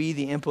should be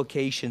the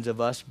implications of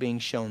us being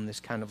shown this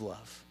kind of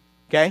love.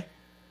 Okay?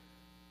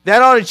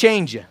 That ought to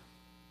change you.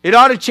 It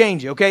ought to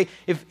change you, okay?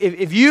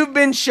 If you've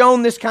been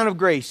shown this kind of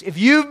grace, if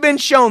you've been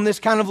shown this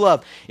kind of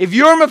love, if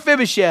you're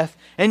Mephibosheth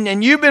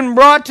and you've been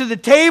brought to the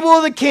table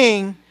of the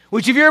king,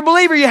 which if you're a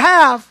believer you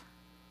have,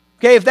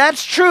 okay, if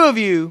that's true of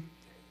you,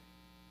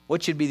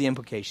 what should be the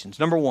implications?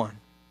 Number one,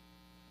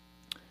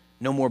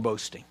 no more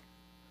boasting.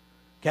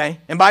 Okay?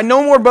 And by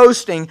no more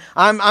boasting,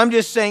 I'm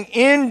just saying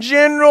in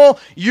general,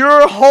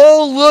 your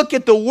whole look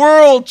at the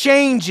world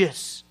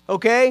changes,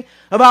 okay?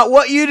 About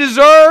what you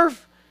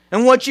deserve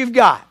and what you've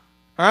got.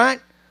 All right?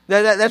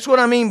 That's what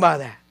I mean by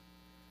that.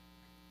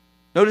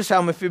 Notice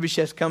how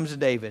Mephibosheth comes to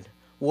David.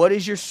 What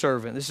is your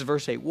servant? This is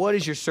verse 8. What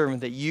is your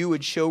servant that you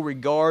would show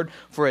regard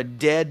for a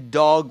dead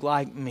dog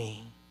like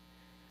me?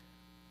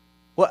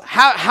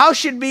 How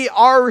should be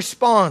our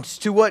response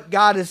to what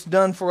God has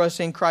done for us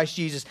in Christ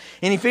Jesus?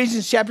 In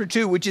Ephesians chapter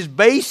 2, which is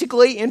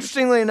basically,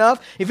 interestingly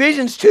enough,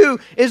 Ephesians 2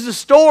 is the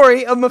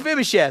story of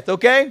Mephibosheth,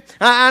 okay?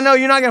 I know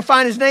you're not going to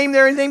find his name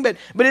there or anything, but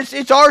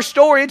it's our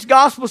story, it's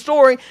gospel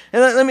story.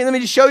 And let me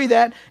just show you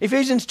that.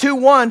 Ephesians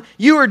 2:1,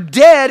 you were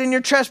dead in your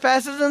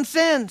trespasses and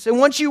sins, and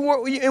what you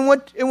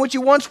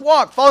once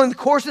walked, following the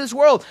course of this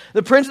world,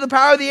 the prince of the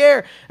power of the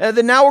air,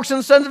 that now works in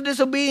the sons of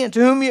disobedience, to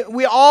whom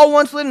we all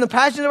once lived in the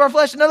passions of our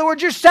flesh. In other words,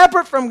 you're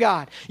separate from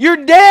God.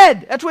 You're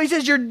dead. That's what he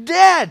says. You're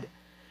dead.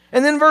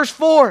 And then verse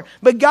 4,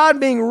 but God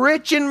being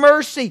rich in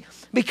mercy,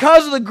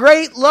 because of the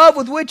great love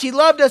with which he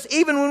loved us,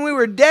 even when we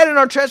were dead in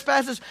our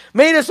trespasses,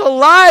 made us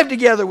alive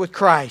together with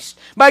Christ.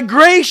 By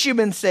grace you've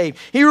been saved.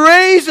 He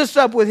raised us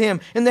up with him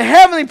in the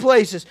heavenly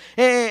places,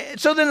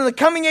 so that in the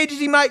coming ages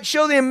he might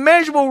show the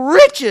immeasurable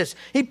riches.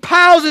 He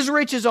piles his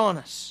riches on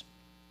us.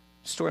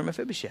 The story of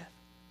Mephibosheth.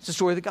 It's the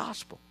story of the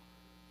gospel.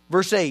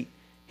 Verse 8,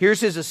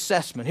 here's his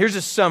assessment. Here's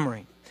his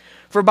summary.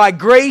 For by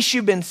grace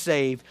you've been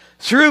saved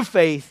through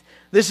faith.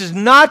 This is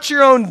not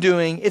your own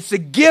doing. It's the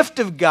gift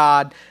of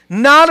God,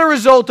 not a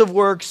result of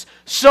works,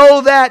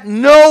 so that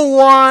no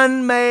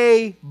one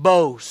may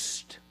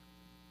boast.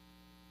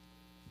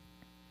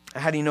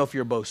 How do you know if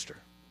you're a boaster?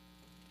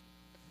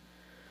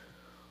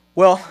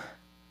 Well,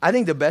 I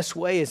think the best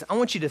way is I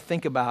want you to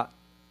think about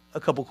a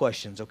couple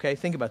questions, okay?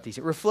 Think about these.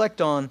 Reflect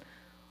on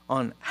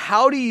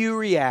how do you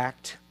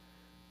react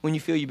when you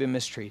feel you've been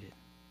mistreated?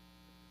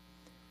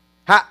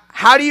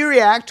 How do you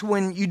react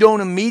when you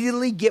don't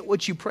immediately get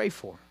what you pray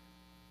for?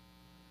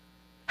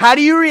 How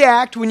do you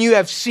react when you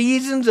have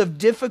seasons of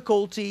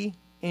difficulty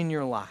in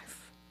your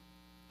life?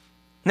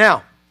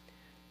 Now,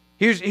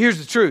 here's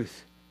the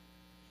truth.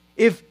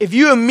 If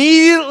you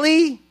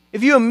immediately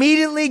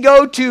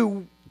go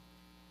to,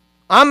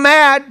 I'm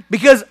mad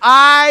because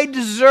I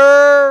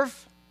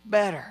deserve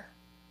better.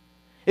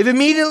 If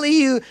immediately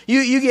you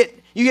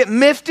get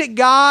miffed at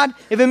God,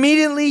 if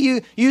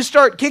immediately you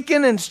start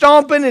kicking and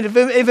stomping, and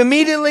if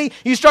immediately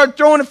you start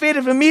throwing a fit,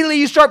 if immediately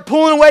you start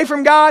pulling away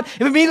from God,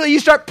 if immediately you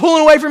start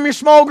pulling away from your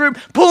small group,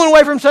 pulling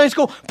away from Sunday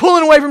school,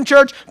 pulling away from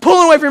church,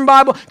 pulling away from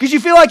Bible, because you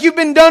feel like you've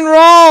been done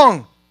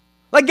wrong,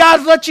 like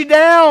God's let you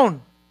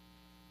down,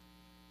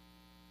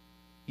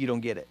 you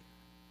don't get it.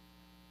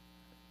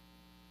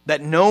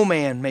 That no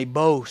man may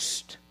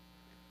boast.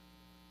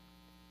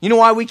 You know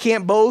why we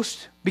can't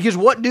boast? Because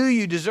what do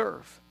you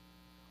deserve?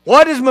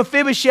 What does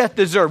Mephibosheth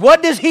deserve?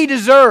 What does he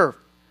deserve?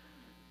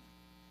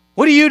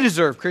 What do you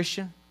deserve,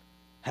 Christian?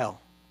 Hell.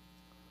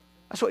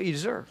 That's what you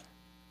deserve.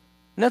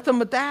 Nothing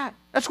but that.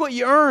 That's what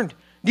you earned.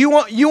 Do you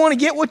want to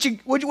get what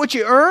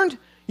you earned?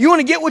 You want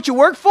to get what you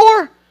worked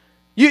for?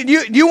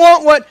 You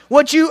want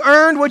what you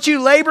earned, what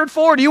you labored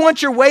for? Do you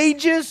want your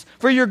wages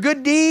for your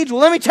good deeds?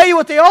 Well, let me tell you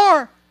what they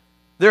are.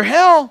 They're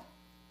hell.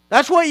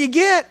 That's what you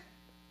get.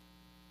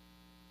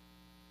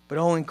 But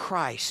oh, in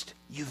Christ,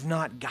 you've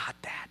not got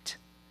that.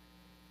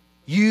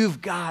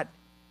 You've got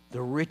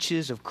the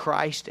riches of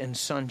Christ and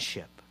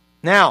sonship.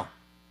 Now,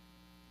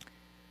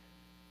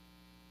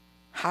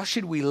 how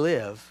should we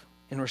live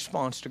in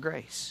response to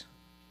grace?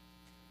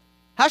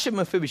 How should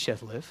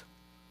Mephibosheth live?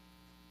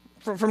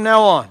 From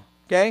now on,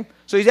 okay?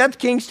 So he's at the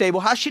king's table.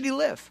 How should he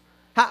live?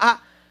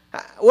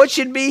 What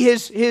should be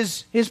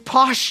his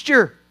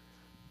posture?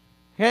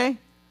 Okay?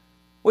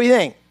 What do you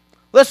think?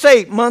 Let's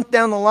say a month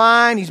down the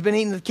line, he's been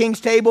eating at the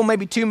king's table,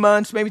 maybe 2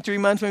 months, maybe 3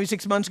 months, maybe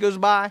 6 months goes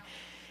by.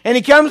 And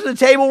he comes to the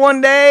table one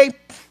day,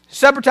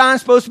 supper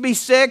time's supposed to be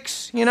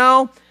 6, you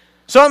know.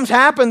 Something's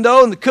happened,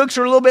 though, and the cooks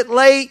are a little bit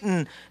late,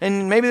 and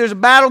maybe there's a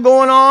battle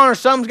going on, or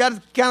something's got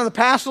kind of the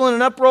passel in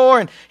an uproar,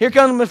 and here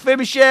comes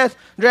Mephibosheth,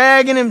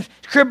 dragging his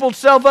crippled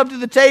self up to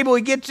the table.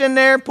 He gets in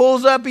there,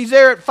 pulls up, he's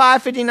there at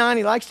 5:59.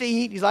 He likes to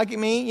eat, he's like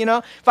me, you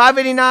know.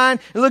 5:59,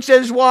 he looks at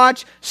his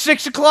watch,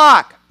 6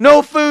 o'clock,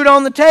 no food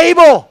on the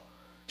table.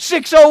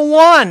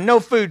 6:01, no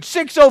food.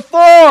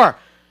 6:04.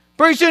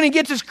 Pretty soon he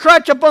gets his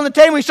crutch up on the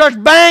table, he starts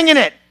banging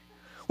it.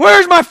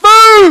 Where's my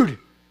food?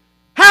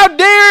 How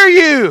dare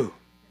you?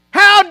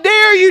 How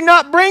dare you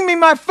not bring me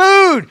my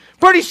food?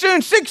 Pretty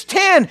soon,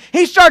 6:10,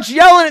 he starts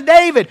yelling at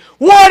David.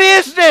 What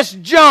is this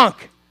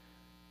junk?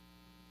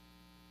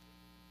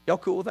 Y'all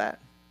cool with that?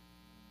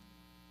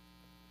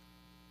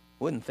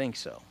 Wouldn't think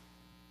so.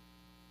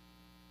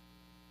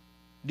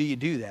 Do you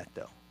do that,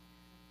 though?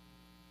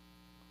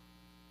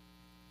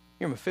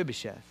 You're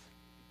Mephibosheth.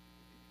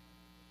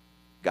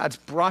 God's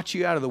brought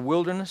you out of the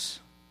wilderness,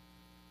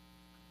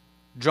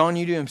 drawn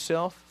you to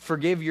himself,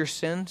 forgive your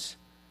sins,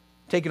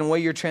 taken away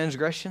your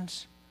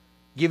transgressions,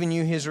 given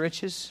you his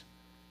riches,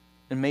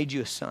 and made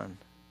you a son,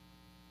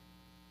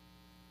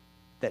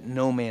 that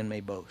no man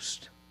may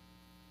boast.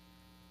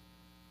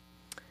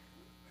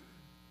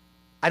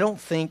 I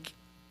don't think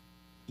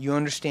you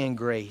understand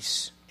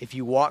grace if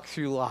you walk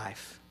through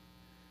life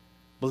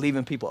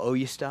believing people owe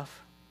you stuff.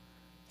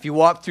 If you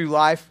walk through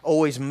life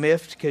always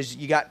miffed because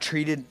you got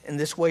treated in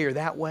this way or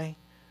that way.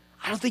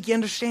 I don't think you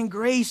understand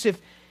grace if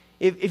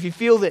you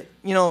feel that,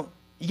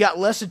 you got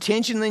less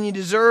attention than you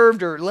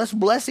deserved, or less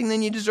blessing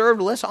than you deserved,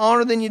 or less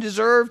honor than you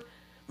deserved.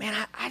 Man,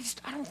 I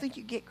don't think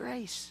you get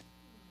grace.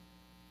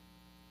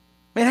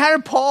 Man, how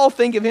did Paul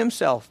think of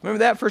himself? Remember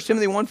that, 1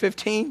 Timothy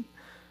 1:15?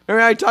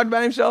 Remember how he talked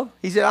about himself?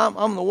 He said,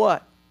 I'm the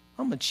what?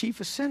 I'm the chief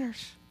of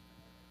sinners.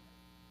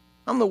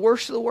 I'm the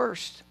worst of the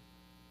worst.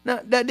 Now,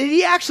 did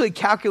he actually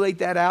calculate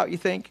that out, you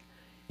think?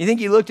 You think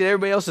he looked at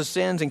everybody else's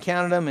sins and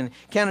counted them and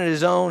counted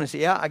his own and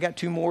said, yeah, I got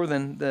 2 more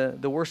than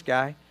the worst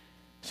guy,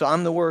 so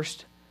I'm the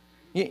worst.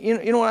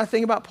 You know what I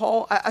think about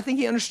Paul? I think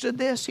he understood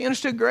this. He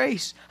understood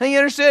grace. I think he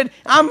understood,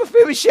 I'm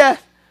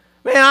Mephibosheth.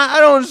 Man,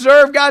 I don't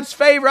deserve God's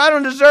favor. I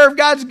don't deserve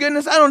God's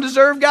goodness. I don't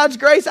deserve God's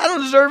grace. I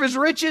don't deserve his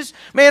riches.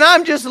 Man,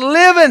 I'm just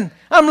living.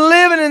 I'm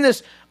living in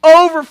this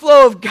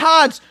overflow of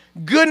God's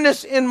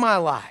goodness in my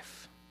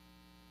life.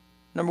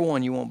 Number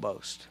 1, you won't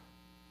boast.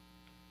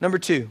 Number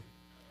 2,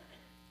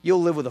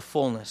 you'll live with a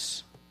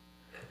fullness.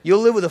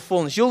 You'll live with a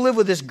fullness. You'll live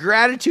with this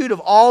gratitude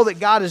of all that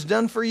God has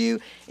done for you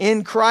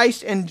in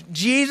Christ, and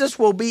Jesus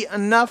will be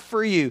enough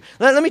for you.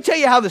 Let me tell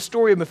you how the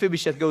story of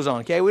Mephibosheth goes on,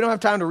 okay? We don't have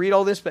time to read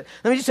all this, but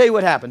let me just tell you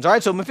what happens. All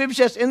right, so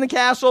Mephibosheth's in the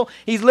castle.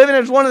 He's living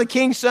as one of the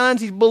king's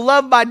sons. He's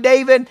beloved by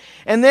David,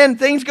 and then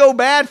things go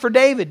bad for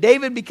David.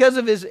 David, because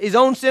of his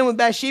own sin with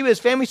Bathsheba, his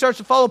family starts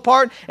to fall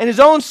apart, and his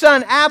own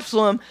son,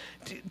 Absalom,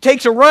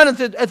 takes a run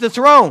at the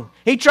throne.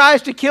 He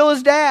tries to kill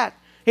his dad.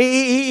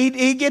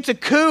 He gets a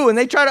coup, and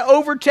they try to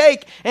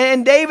overtake.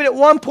 And David at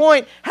one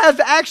point has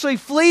to actually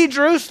flee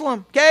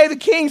Jerusalem. Okay, the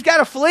king's got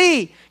to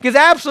flee because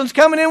Absalom's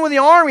coming in with the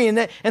army, and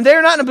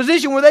they're not in a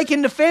position where they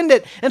can defend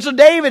it. And so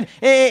David,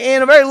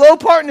 in a very low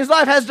part in his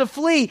life, has to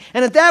flee.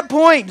 And at that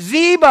point,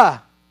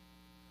 Ziba.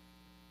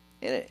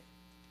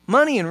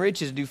 Money and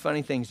riches do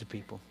funny things to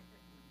people.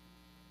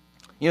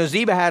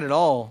 Ziba had it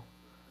all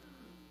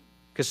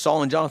because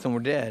Saul and Jonathan were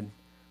dead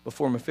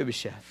before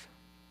Mephibosheth.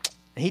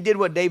 And he did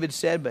what David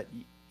said, but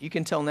you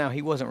can tell now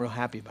he wasn't real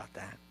happy about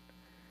that.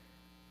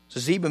 So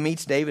Ziba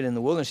meets David in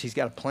the wilderness. He's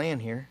got a plan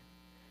here.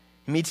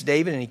 He meets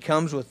David, and he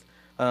comes with,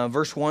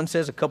 verse 1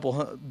 says, a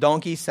couple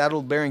donkeys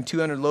saddled bearing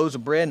 200 loaves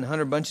of bread and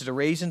 100 bunches of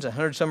raisins,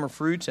 100 summer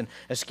fruits, and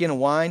a skin of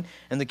wine.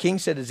 And the king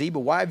said to Ziba,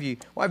 why have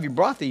you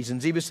brought these?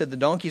 And Ziba said, the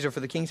donkeys are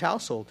for the king's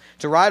household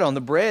to ride on,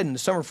 the bread and the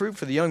summer fruit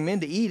for the young men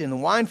to eat, and the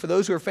wine for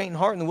those who are faint in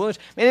heart in the wilderness.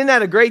 Man, isn't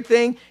that a great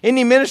thing? Isn't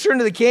he ministering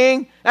to the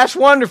king? That's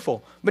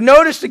wonderful. But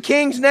notice the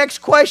king's next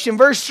question,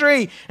 verse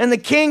 3. And the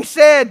king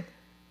said,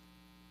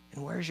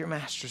 and where's your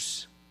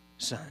master's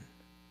son?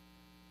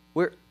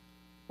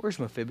 Where's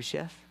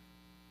Mephibosheth?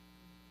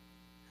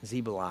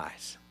 Ziba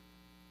lies.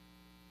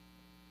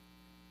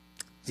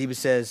 Ziba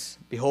says,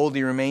 behold,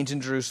 he remains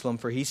in Jerusalem,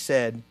 for he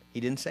said, he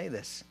didn't say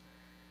this.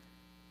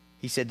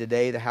 He said,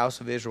 today the house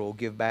of Israel will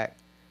give back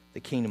the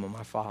kingdom of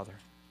my father.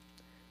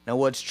 Now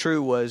what's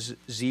true was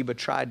Ziba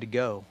tried to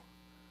go.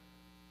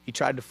 He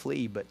tried to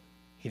flee, but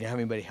he didn't have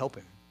anybody help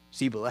him.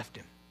 Ziba left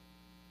him.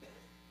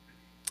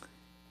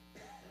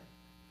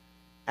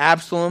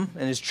 Absalom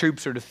and his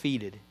troops are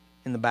defeated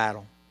in the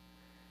battle.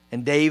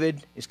 And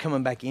David is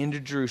coming back into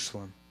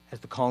Jerusalem as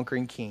the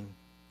conquering king,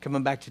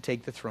 coming back to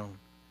take the throne.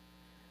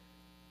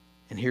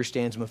 And here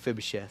stands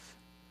Mephibosheth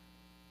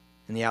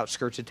in the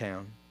outskirts of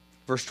town.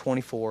 Verse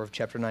 24 of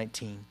chapter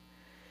 19.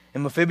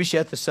 And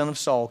Mephibosheth, the son of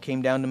Saul,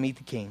 came down to meet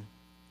the king.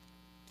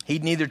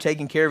 He'd neither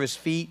taken care of his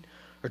feet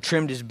or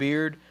trimmed his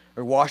beard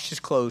or washed his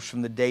clothes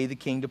from the day the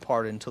king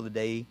departed until the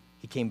day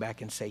he came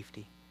back in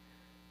safety.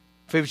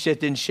 Mephibosheth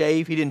didn't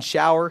shave, he didn't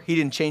shower, he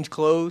didn't change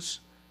clothes.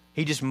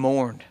 He just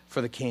mourned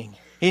for the king.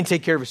 He didn't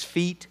take care of his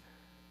feet.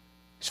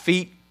 His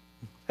feet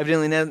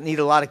evidently need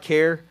a lot of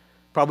care.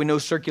 Probably no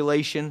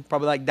circulation,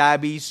 probably like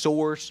diabetes,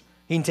 sores.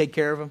 He didn't take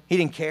care of them. He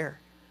didn't care.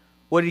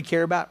 What did he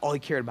care about? All he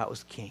cared about was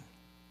the king.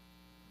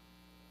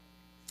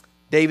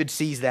 David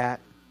sees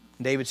that.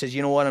 David says,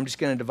 you know what? I'm just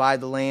going to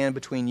divide the land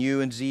between you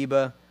and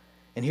Ziba.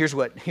 And here's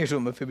what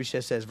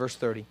Mephibosheth says, verse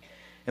 30.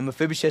 And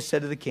Mephibosheth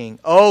said to the king,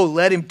 oh,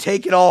 let him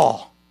take it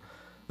all.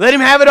 Let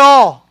him have it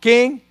all,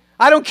 king.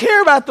 I don't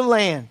care about the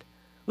land.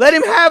 Let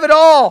him have it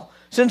all,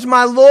 since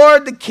my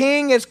lord the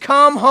king has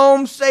come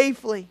home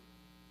safely. You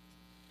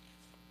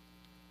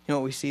know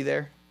what we see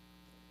there?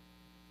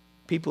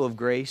 People of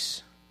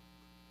grace,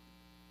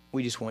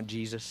 we just want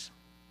Jesus.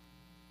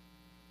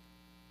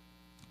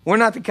 We're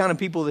not the kind of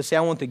people that say,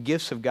 I want the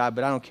gifts of God,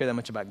 but I don't care that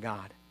much about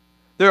God.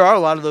 There are a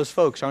lot of those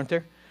folks, aren't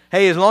there?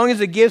 Hey, as long as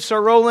the gifts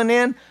are rolling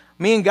in,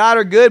 me and God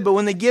are good, but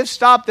when the gifts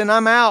stop, then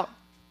I'm out.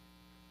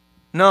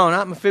 No,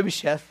 not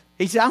Mephibosheth.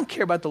 He said, I don't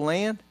care about the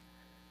land.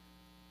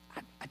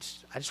 I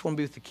just want to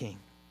be with the King.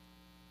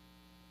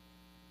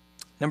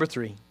 Number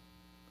 3,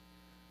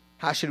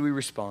 how should we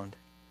respond?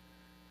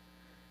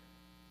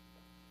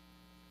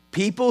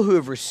 People who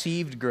have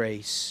received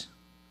grace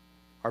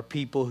are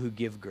people who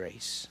give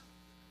grace.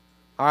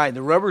 All right,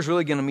 the rubber's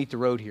really going to meet the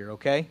road here,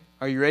 okay?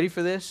 Are you ready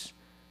for this?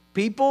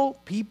 People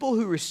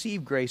who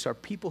receive grace are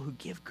people who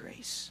give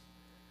grace.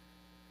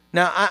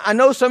 Now, I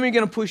know some of you are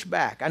going to push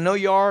back. I know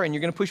you are, and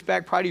you're going to push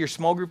back probably to your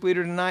small group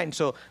leader tonight. And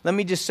so let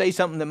me just say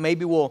something that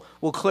maybe will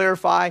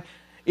clarify.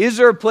 Is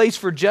there a place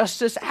for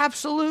justice?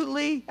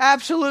 Absolutely.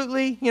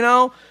 Absolutely. You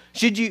know,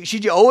 should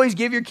you always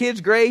give your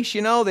kids grace?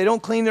 You know, they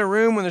don't clean their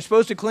room when they're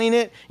supposed to clean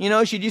it. You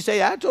know, should you say,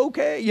 that's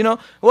okay? You know,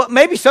 well,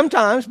 maybe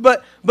sometimes,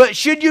 but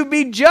should you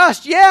be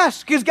just?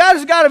 Yes, because God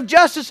is a God of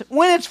justice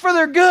when it's for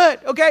their good,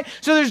 okay?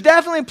 So there's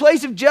definitely a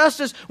place of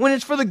justice when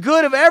it's for the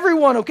good of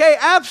everyone, okay?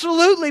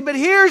 Absolutely, but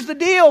here's the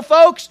deal,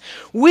 folks.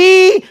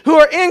 We who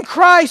are in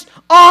Christ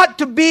ought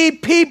to be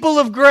people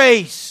of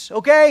grace,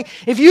 okay?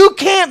 If you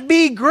can't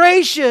be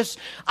gracious,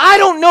 I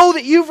don't know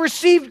that you've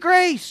received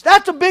grace.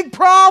 That's a big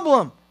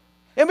problem.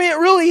 I mean, it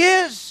really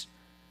is.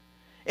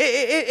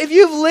 If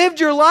you've lived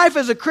your life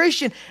as a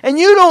Christian and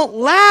you don't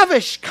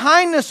lavish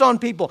kindness on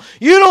people,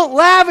 you don't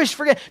lavish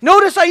forgiveness.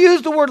 Notice I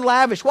use the word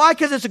lavish. Why?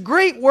 Because it's a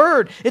great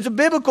word. It's a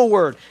biblical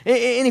word.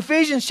 In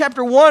Ephesians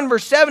chapter 1,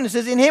 verse 7, it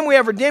says, in Him we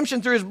have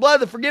redemption through His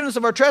blood, the forgiveness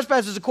of our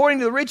trespasses according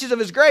to the riches of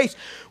His grace,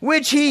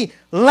 which He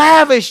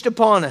lavished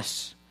upon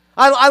us.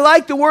 I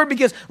like the word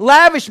because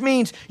lavish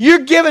means you're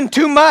given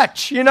too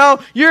much, you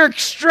know. You're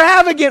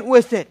extravagant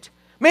with it.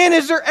 Man,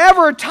 is there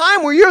ever a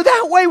time where you're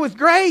that way with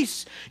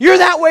grace? You're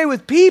that way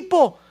with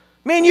people.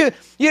 Man,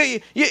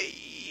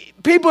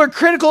 people are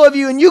critical of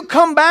you and you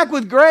come back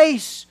with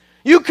grace.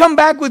 You come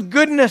back with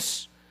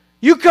goodness.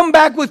 You come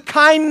back with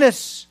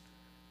kindness.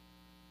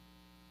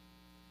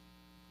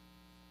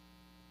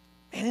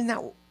 Man,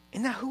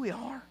 isn't that who we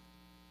are?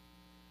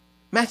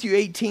 Matthew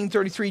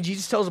 18:33,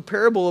 Jesus tells a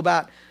parable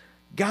about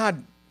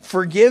God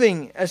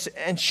forgiving us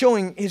and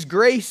showing His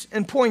grace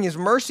and pouring His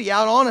mercy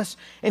out on us.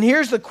 And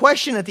here's the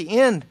question at the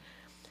end.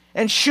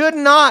 And should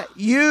not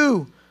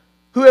you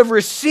who have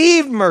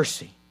received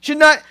mercy, should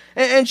not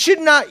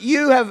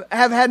you have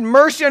had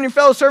mercy on your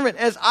fellow servant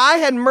as I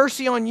had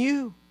mercy on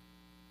you?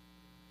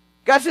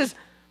 God says,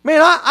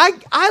 man,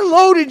 I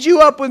loaded you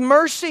up with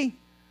mercy.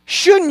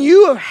 Shouldn't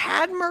you have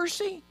had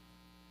mercy?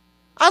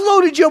 I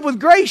loaded you up with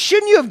grace.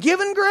 Shouldn't you have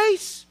given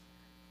grace?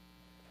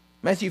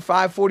 Matthew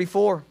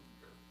 5:44.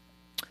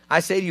 I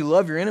say to you,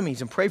 love your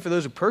enemies and pray for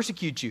those who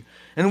persecute you.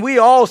 And we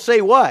all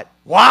say what?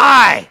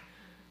 Why?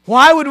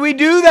 Why would we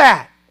do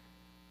that?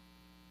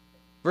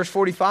 Verse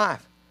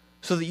 45.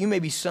 So that you may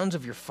be sons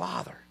of your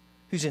Father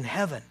who's in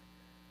heaven.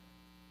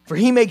 For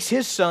He makes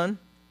His sun,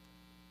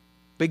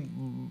 big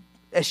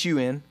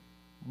S-U-N,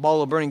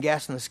 ball of burning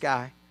gas in the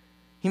sky.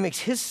 He makes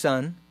His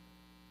sun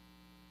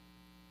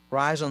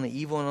rise on the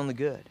evil and on the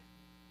good.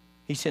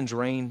 He sends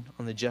rain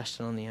on the just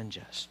and on the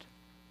unjust.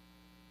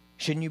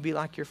 Shouldn't you be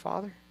like your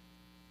Father?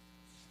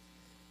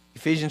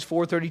 Ephesians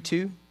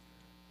 4:32,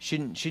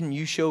 shouldn't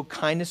you show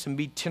kindness and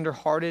be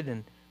tenderhearted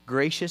and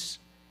gracious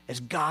as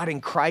God in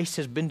Christ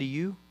has been to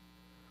you?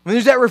 I mean,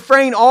 there's that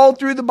refrain all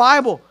through the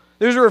Bible.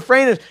 There's a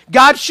refrain of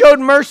God showed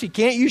mercy.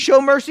 Can't you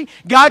show mercy?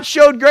 God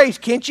showed grace.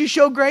 Can't you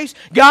show grace?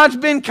 God's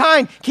been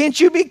kind. Can't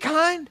you be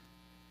kind?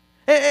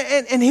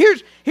 And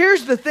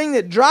here's the thing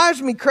that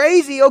drives me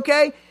crazy,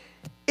 okay?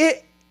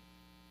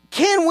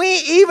 Can we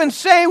even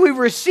say we've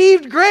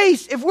received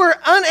grace if we're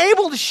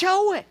unable to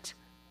show it?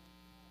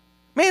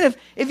 Man,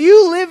 if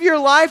you live your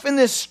life in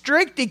this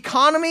strict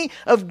economy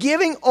of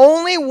giving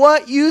only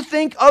what you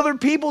think other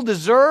people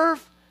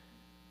deserve,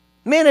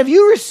 man, have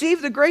you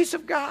received the grace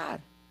of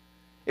God?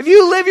 If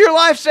you live your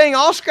life saying,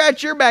 I'll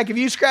scratch your back if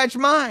you scratch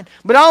mine,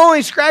 but I'll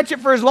only scratch it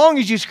for as long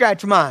as you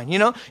scratch mine, you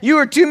know? You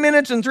were 2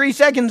 minutes and 3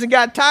 seconds and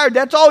got tired.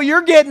 That's all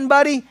you're getting,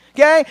 buddy.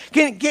 Okay?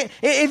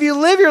 If you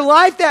live your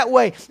life that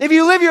way, if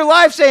you live your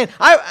life saying,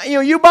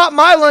 you bought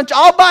my lunch,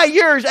 I'll buy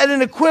yours at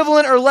an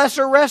equivalent or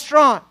lesser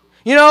restaurant.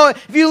 You know,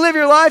 if you live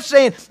your life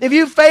saying, if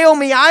you fail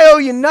me, I owe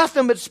you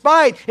nothing but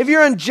spite. If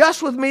you're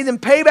unjust with me, then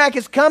payback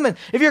is coming.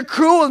 If you're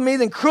cruel with me,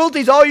 then cruelty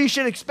is all you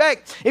should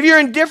expect. If you're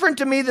indifferent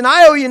to me, then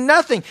I owe you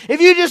nothing.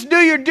 If you just do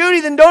your duty,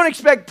 then don't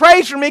expect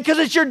praise from me because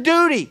it's your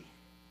duty.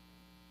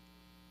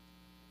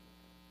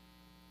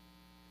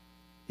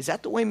 Is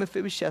that the way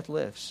Mephibosheth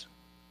lives?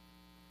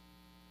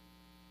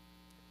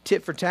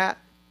 Tit for tat?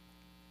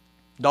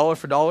 Dollar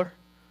for dollar?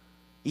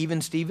 Even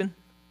Steven?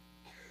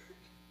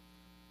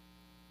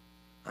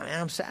 I mean,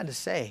 I'm sad to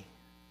say,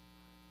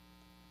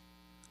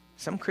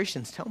 some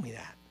Christians tell me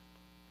that.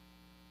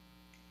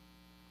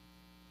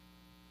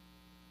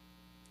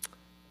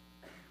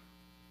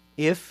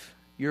 If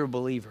you're a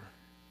believer,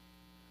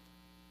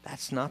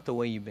 that's not the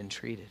way you've been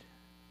treated.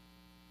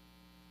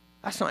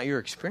 That's not your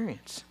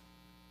experience.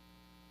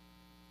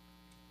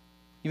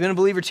 You've been a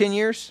believer 10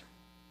 years?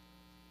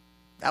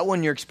 That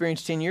wasn't your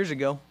experience 10 years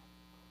ago.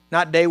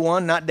 Not day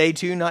 1, not day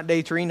 2, not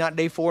day 3, not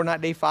day 4, not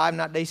day 5,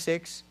 not day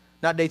 6.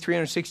 Not day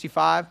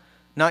 365,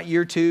 not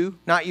year 2,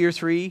 not year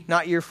 3,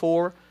 not year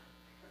 4.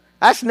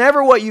 That's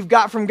never what you've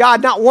got from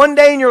God. Not one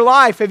day in your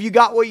life have you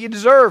got what you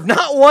deserve.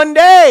 Not one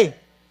day.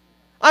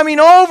 I mean,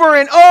 over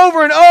and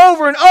over and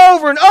over and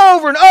over and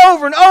over and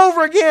over and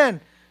over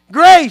again.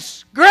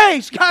 Grace,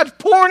 grace. God's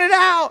pouring it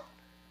out.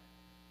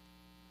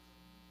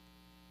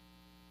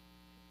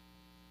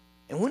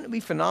 And wouldn't it be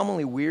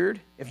phenomenally weird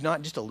if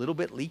not just a little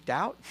bit leaked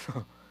out?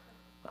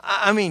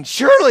 I mean,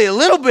 surely a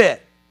little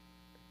bit.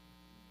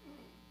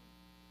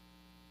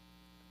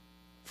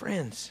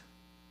 Friends,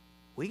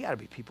 we got to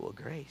be people of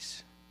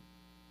grace.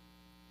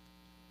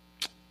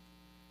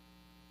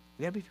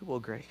 We got to be people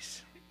of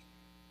grace.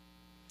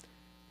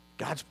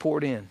 God's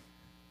poured in.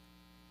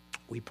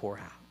 We pour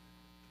out.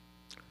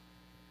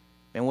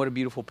 Man, what a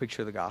beautiful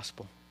picture of the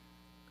gospel.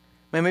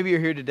 Man, maybe you're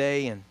here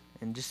today and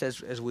just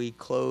as we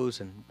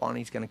close, and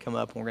Bonnie's going to come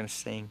up and we're going to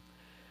sing.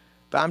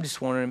 But I'm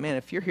just wondering, man,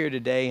 if you're here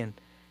today and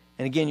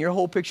again, your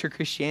whole picture of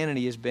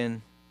Christianity has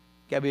been,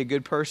 got to be a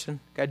good person,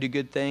 got to do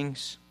good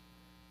things.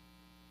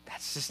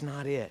 That's just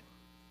not it.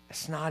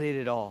 That's not it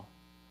at all.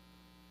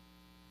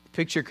 The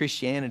picture of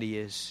Christianity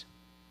is,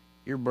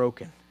 you're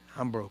broken,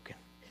 I'm broken.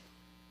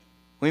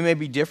 We may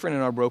be different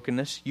in our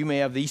brokenness. You may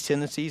have these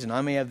tendencies and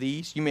I may have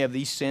these. You may have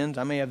these sins,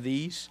 I may have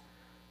these.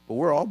 But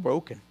we're all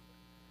broken.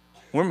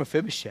 We're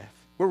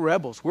Mephibosheth. We're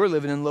rebels. We're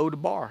living in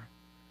Lo-Debar.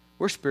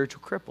 We're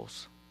spiritual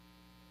cripples.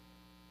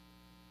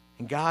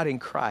 And God in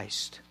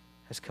Christ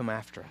has come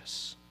after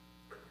us.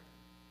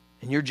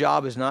 And your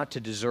job is not to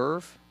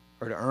deserve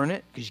or to earn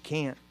it, because you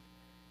can't.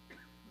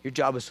 Your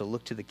job is to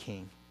look to the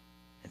King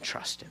and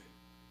trust Him.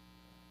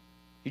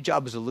 Your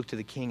job is to look to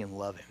the King and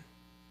love Him.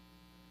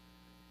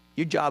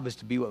 Your job is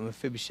to be what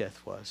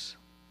Mephibosheth was.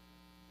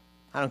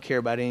 I don't care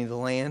about any of the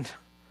land.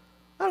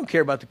 I don't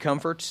care about the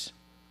comforts.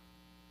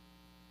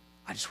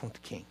 I just want the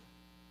King.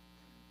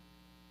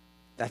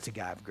 That's a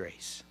guy of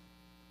grace.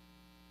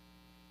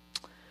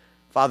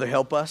 Father,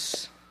 help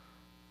us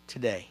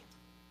today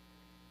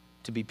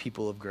to be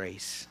people of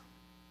grace.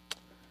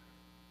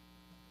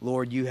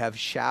 Lord, you have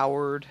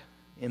showered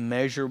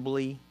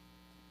immeasurably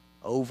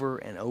over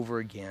and over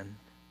again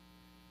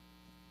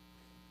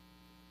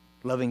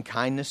loving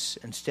kindness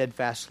and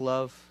steadfast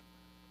love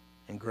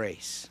and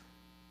grace.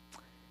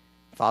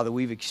 Father,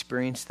 we've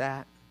experienced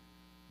that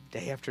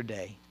day after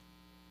day.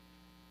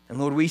 And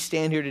Lord, we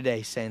stand here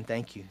today saying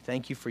thank you.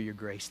 Thank you for your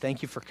grace.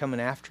 Thank you for coming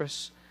after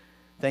us.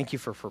 Thank you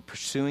for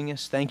pursuing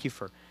us. Thank you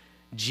for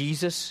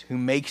Jesus who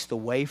makes the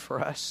way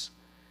for us.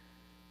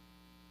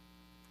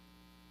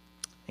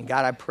 And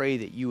God, I pray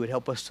that you would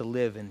help us to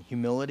live in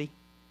humility.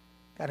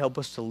 God, help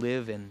us to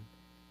live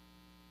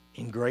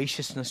in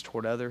graciousness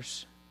toward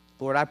others.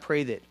 Lord, I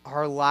pray that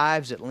our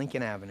lives at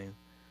Lincoln Avenue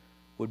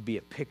would be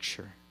a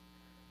picture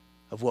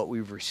of what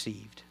we've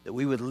received. That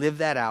we would live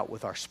that out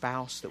with our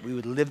spouse. That we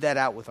would live that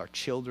out with our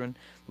children.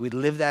 That we'd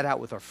live that out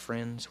with our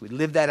friends. We'd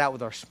live that out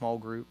with our small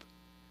group,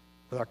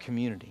 with our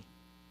community.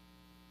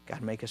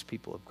 God, make us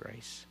people of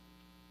grace.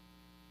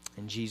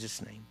 In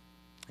Jesus' name.